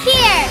back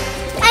here.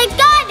 I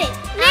got it.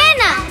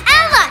 Nana,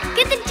 Ella,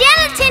 get the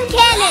gelatin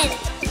cannon.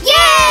 Yeah!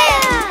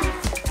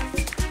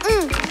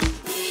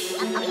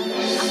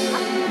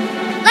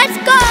 Let's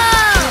go.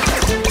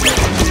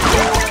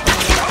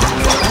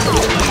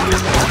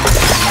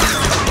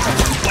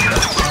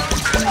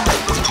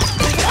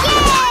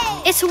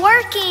 It's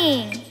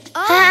working.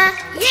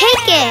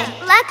 Take it.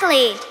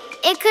 Luckily,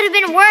 it could have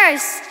been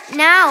worse.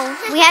 Now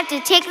we have to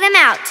take them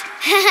out.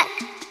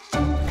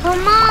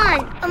 Come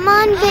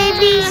on,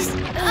 babies.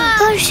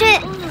 Push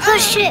it.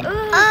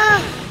 Come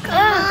on.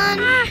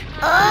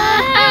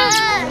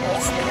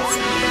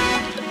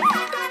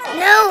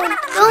 No,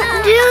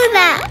 don't do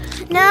that.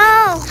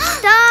 No,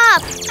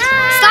 stop.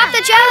 Stop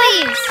the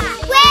jellies.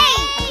 Wait.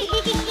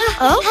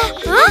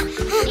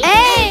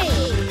 Hey.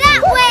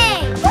 That way.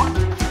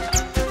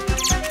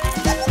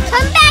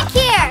 Come back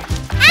here.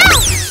 Ow.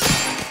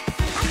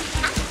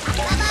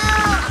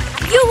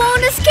 You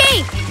won't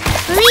escape.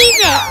 Leave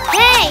it.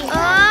 Hey.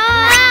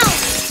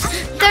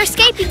 They're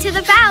escaping to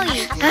the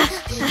valley.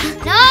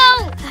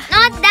 No,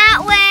 not that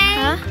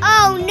way.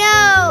 Oh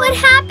no. What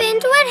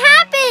happened? What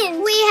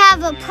happened? We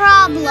have a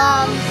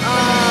problem.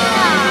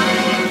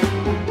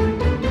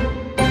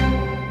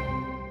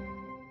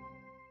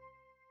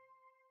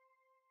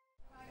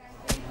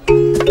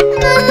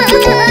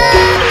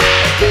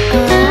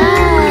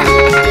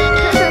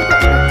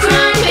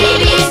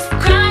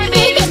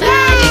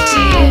 Magic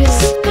tears,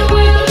 the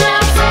world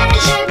of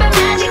friendship and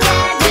magic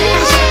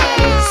adventures.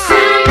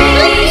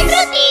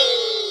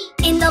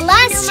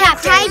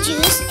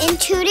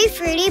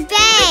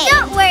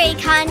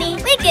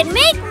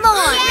 make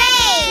more!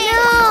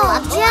 No,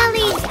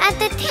 jellies at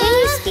the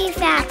Tasty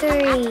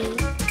Factory.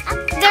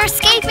 They're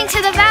escaping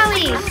to the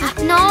valley.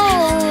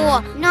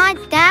 No, not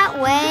that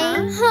way.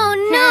 Oh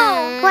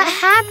no! What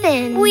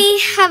happened? We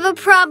have a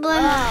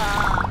problem.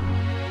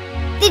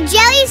 The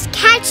jellies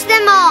catch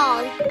them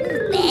all.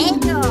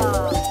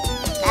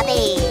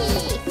 Papi!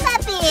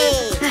 Papi!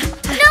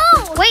 No!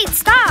 Wait,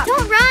 stop.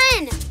 Don't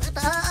run!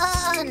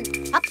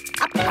 Up,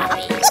 up,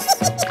 papi.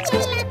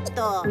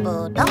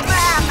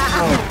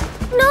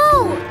 No!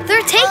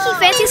 They're taking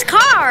Fancy's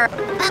car.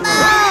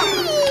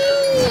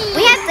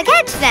 We have to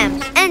catch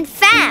them, and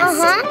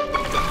fast.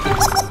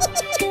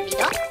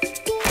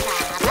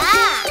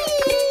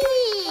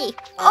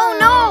 Oh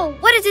no,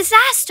 what a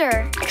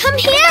disaster. Come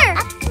here!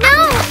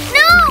 No!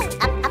 No!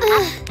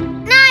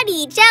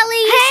 Naughty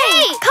jellies!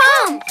 Hey,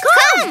 come.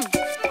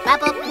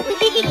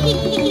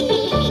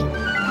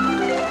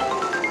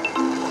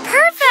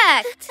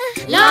 Perfect.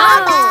 No!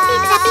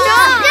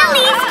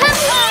 Jellies, come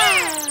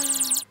here!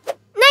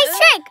 Nice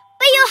trick,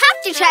 but you'll have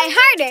to try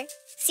harder.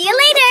 See you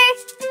later!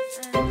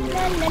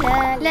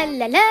 La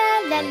la la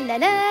la la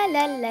la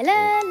la la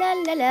la la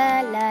la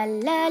la la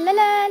la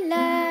la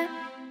la.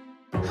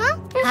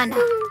 Hana.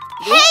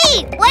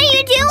 Hey! What are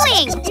you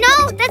doing? No,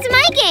 that's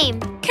my game.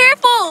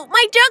 Careful!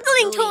 My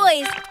juggling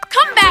toys!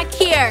 Come back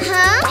here!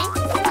 Huh?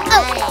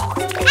 Oh!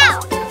 Ow!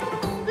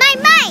 My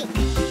mic!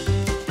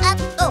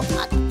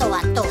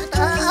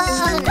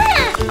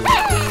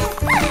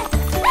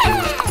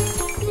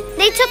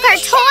 They took our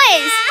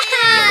toys.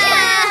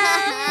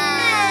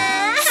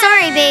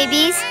 Sorry,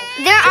 babies.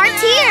 There are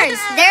tears.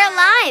 They're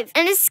alive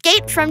and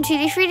escaped from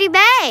Tutti Frutti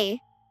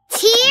Bay.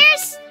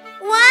 Tears?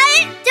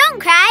 What? Don't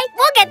cry.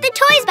 We'll get the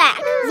toys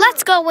back.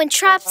 Let's go and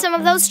trap some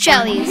of those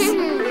jellies.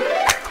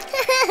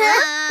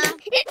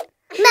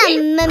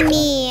 Mamma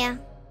mia.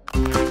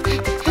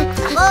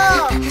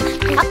 Ow!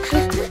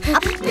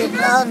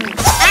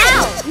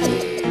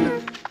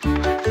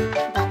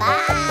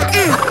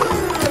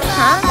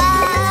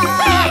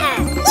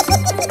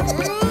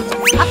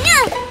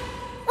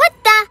 What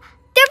the?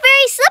 They're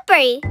very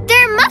slippery.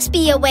 There must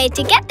be a way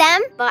to get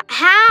them. But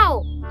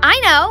how? I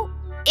know.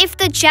 If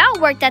the gel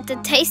worked at the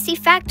Tasty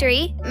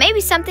Factory,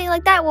 maybe something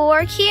like that will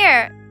work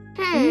here.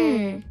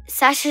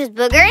 Sasha's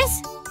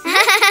boogers?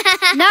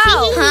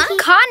 No,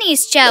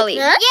 Connie's jelly.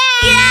 Yeah!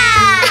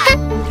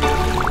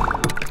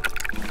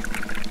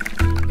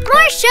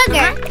 More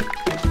sugar.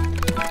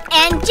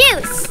 And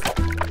juice.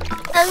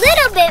 A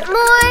little bit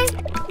more.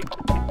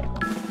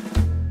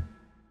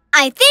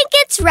 I think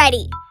it's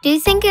ready. Do you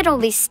think it'll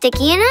be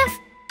sticky enough?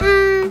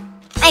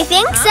 I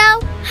think so.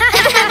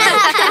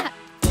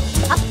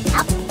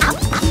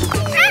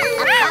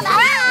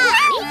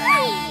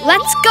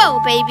 Let's go,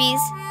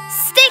 babies.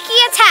 Sticky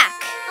attack.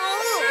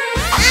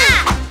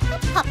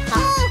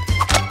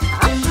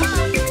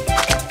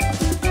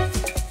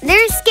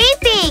 They're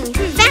escaping!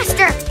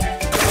 Faster!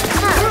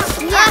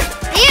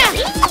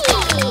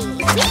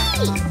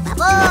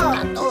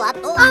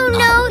 Oh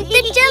no,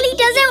 the jelly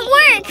doesn't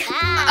work.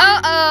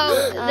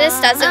 Uh-oh. This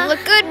doesn't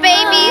look good,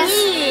 babies.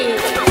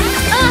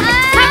 Cover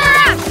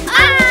up!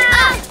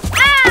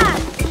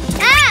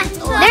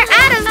 They're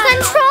out of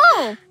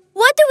control!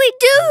 What do we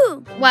do?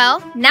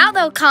 Well, now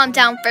they'll calm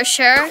down for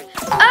sure.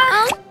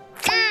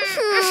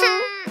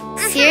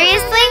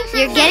 Seriously?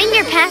 You're getting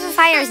your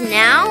pacifiers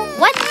now?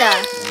 What the?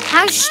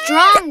 How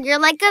strong? You're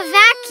like a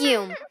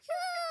vacuum.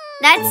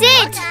 That's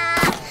it!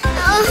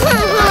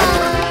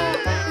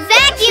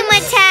 Vacuum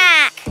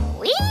attack!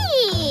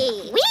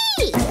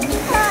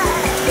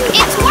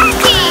 It's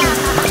working!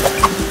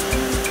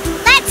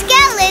 Let's go,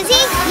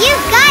 Lizzie.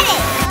 You've got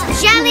it.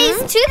 Jellies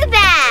to the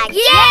bag!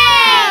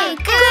 Yay!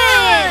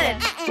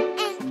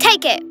 Good!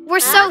 Take it. We're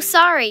so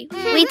sorry.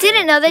 We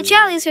didn't know the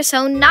jellies were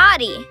so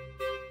naughty.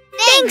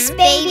 Thanks,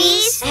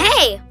 babies.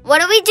 Hey, what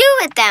do we do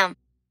with them?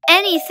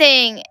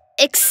 Anything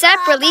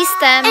except release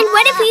them. And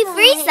what if we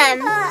freeze them?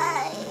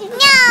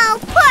 No,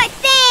 poor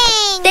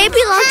thing. They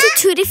belong to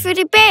Tutti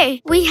Frutti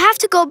Bay. We have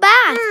to go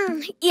back.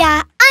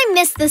 Yeah, I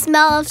miss the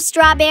smell of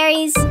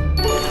strawberries.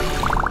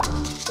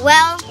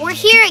 Well, we're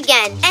here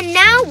again. And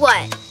now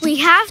what? We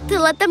have to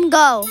let them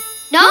go.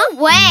 No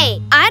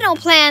way! I don't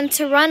plan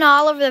to run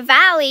all over the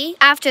valley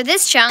after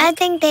this chunk. I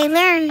think they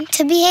learn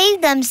to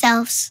behave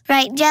themselves.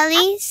 Right,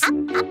 Jellies?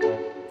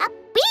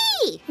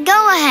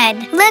 Go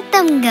ahead. Let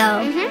them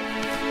go.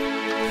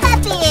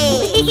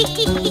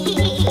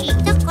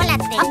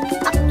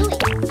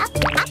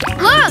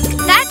 Look!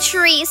 That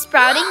tree is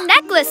sprouting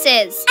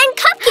necklaces. And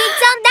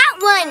cupcakes on that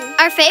one.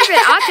 Our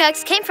favorite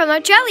objects came from our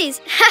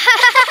jellies.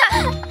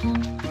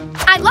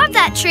 I love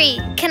that tree.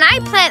 Can I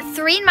plant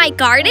 3 in my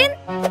garden?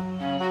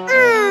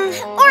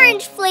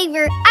 Orange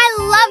flavor. I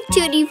love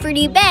Tutti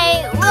Frutti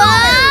Bay.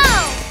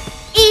 Whoa!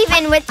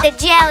 Even with the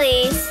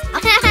jellies.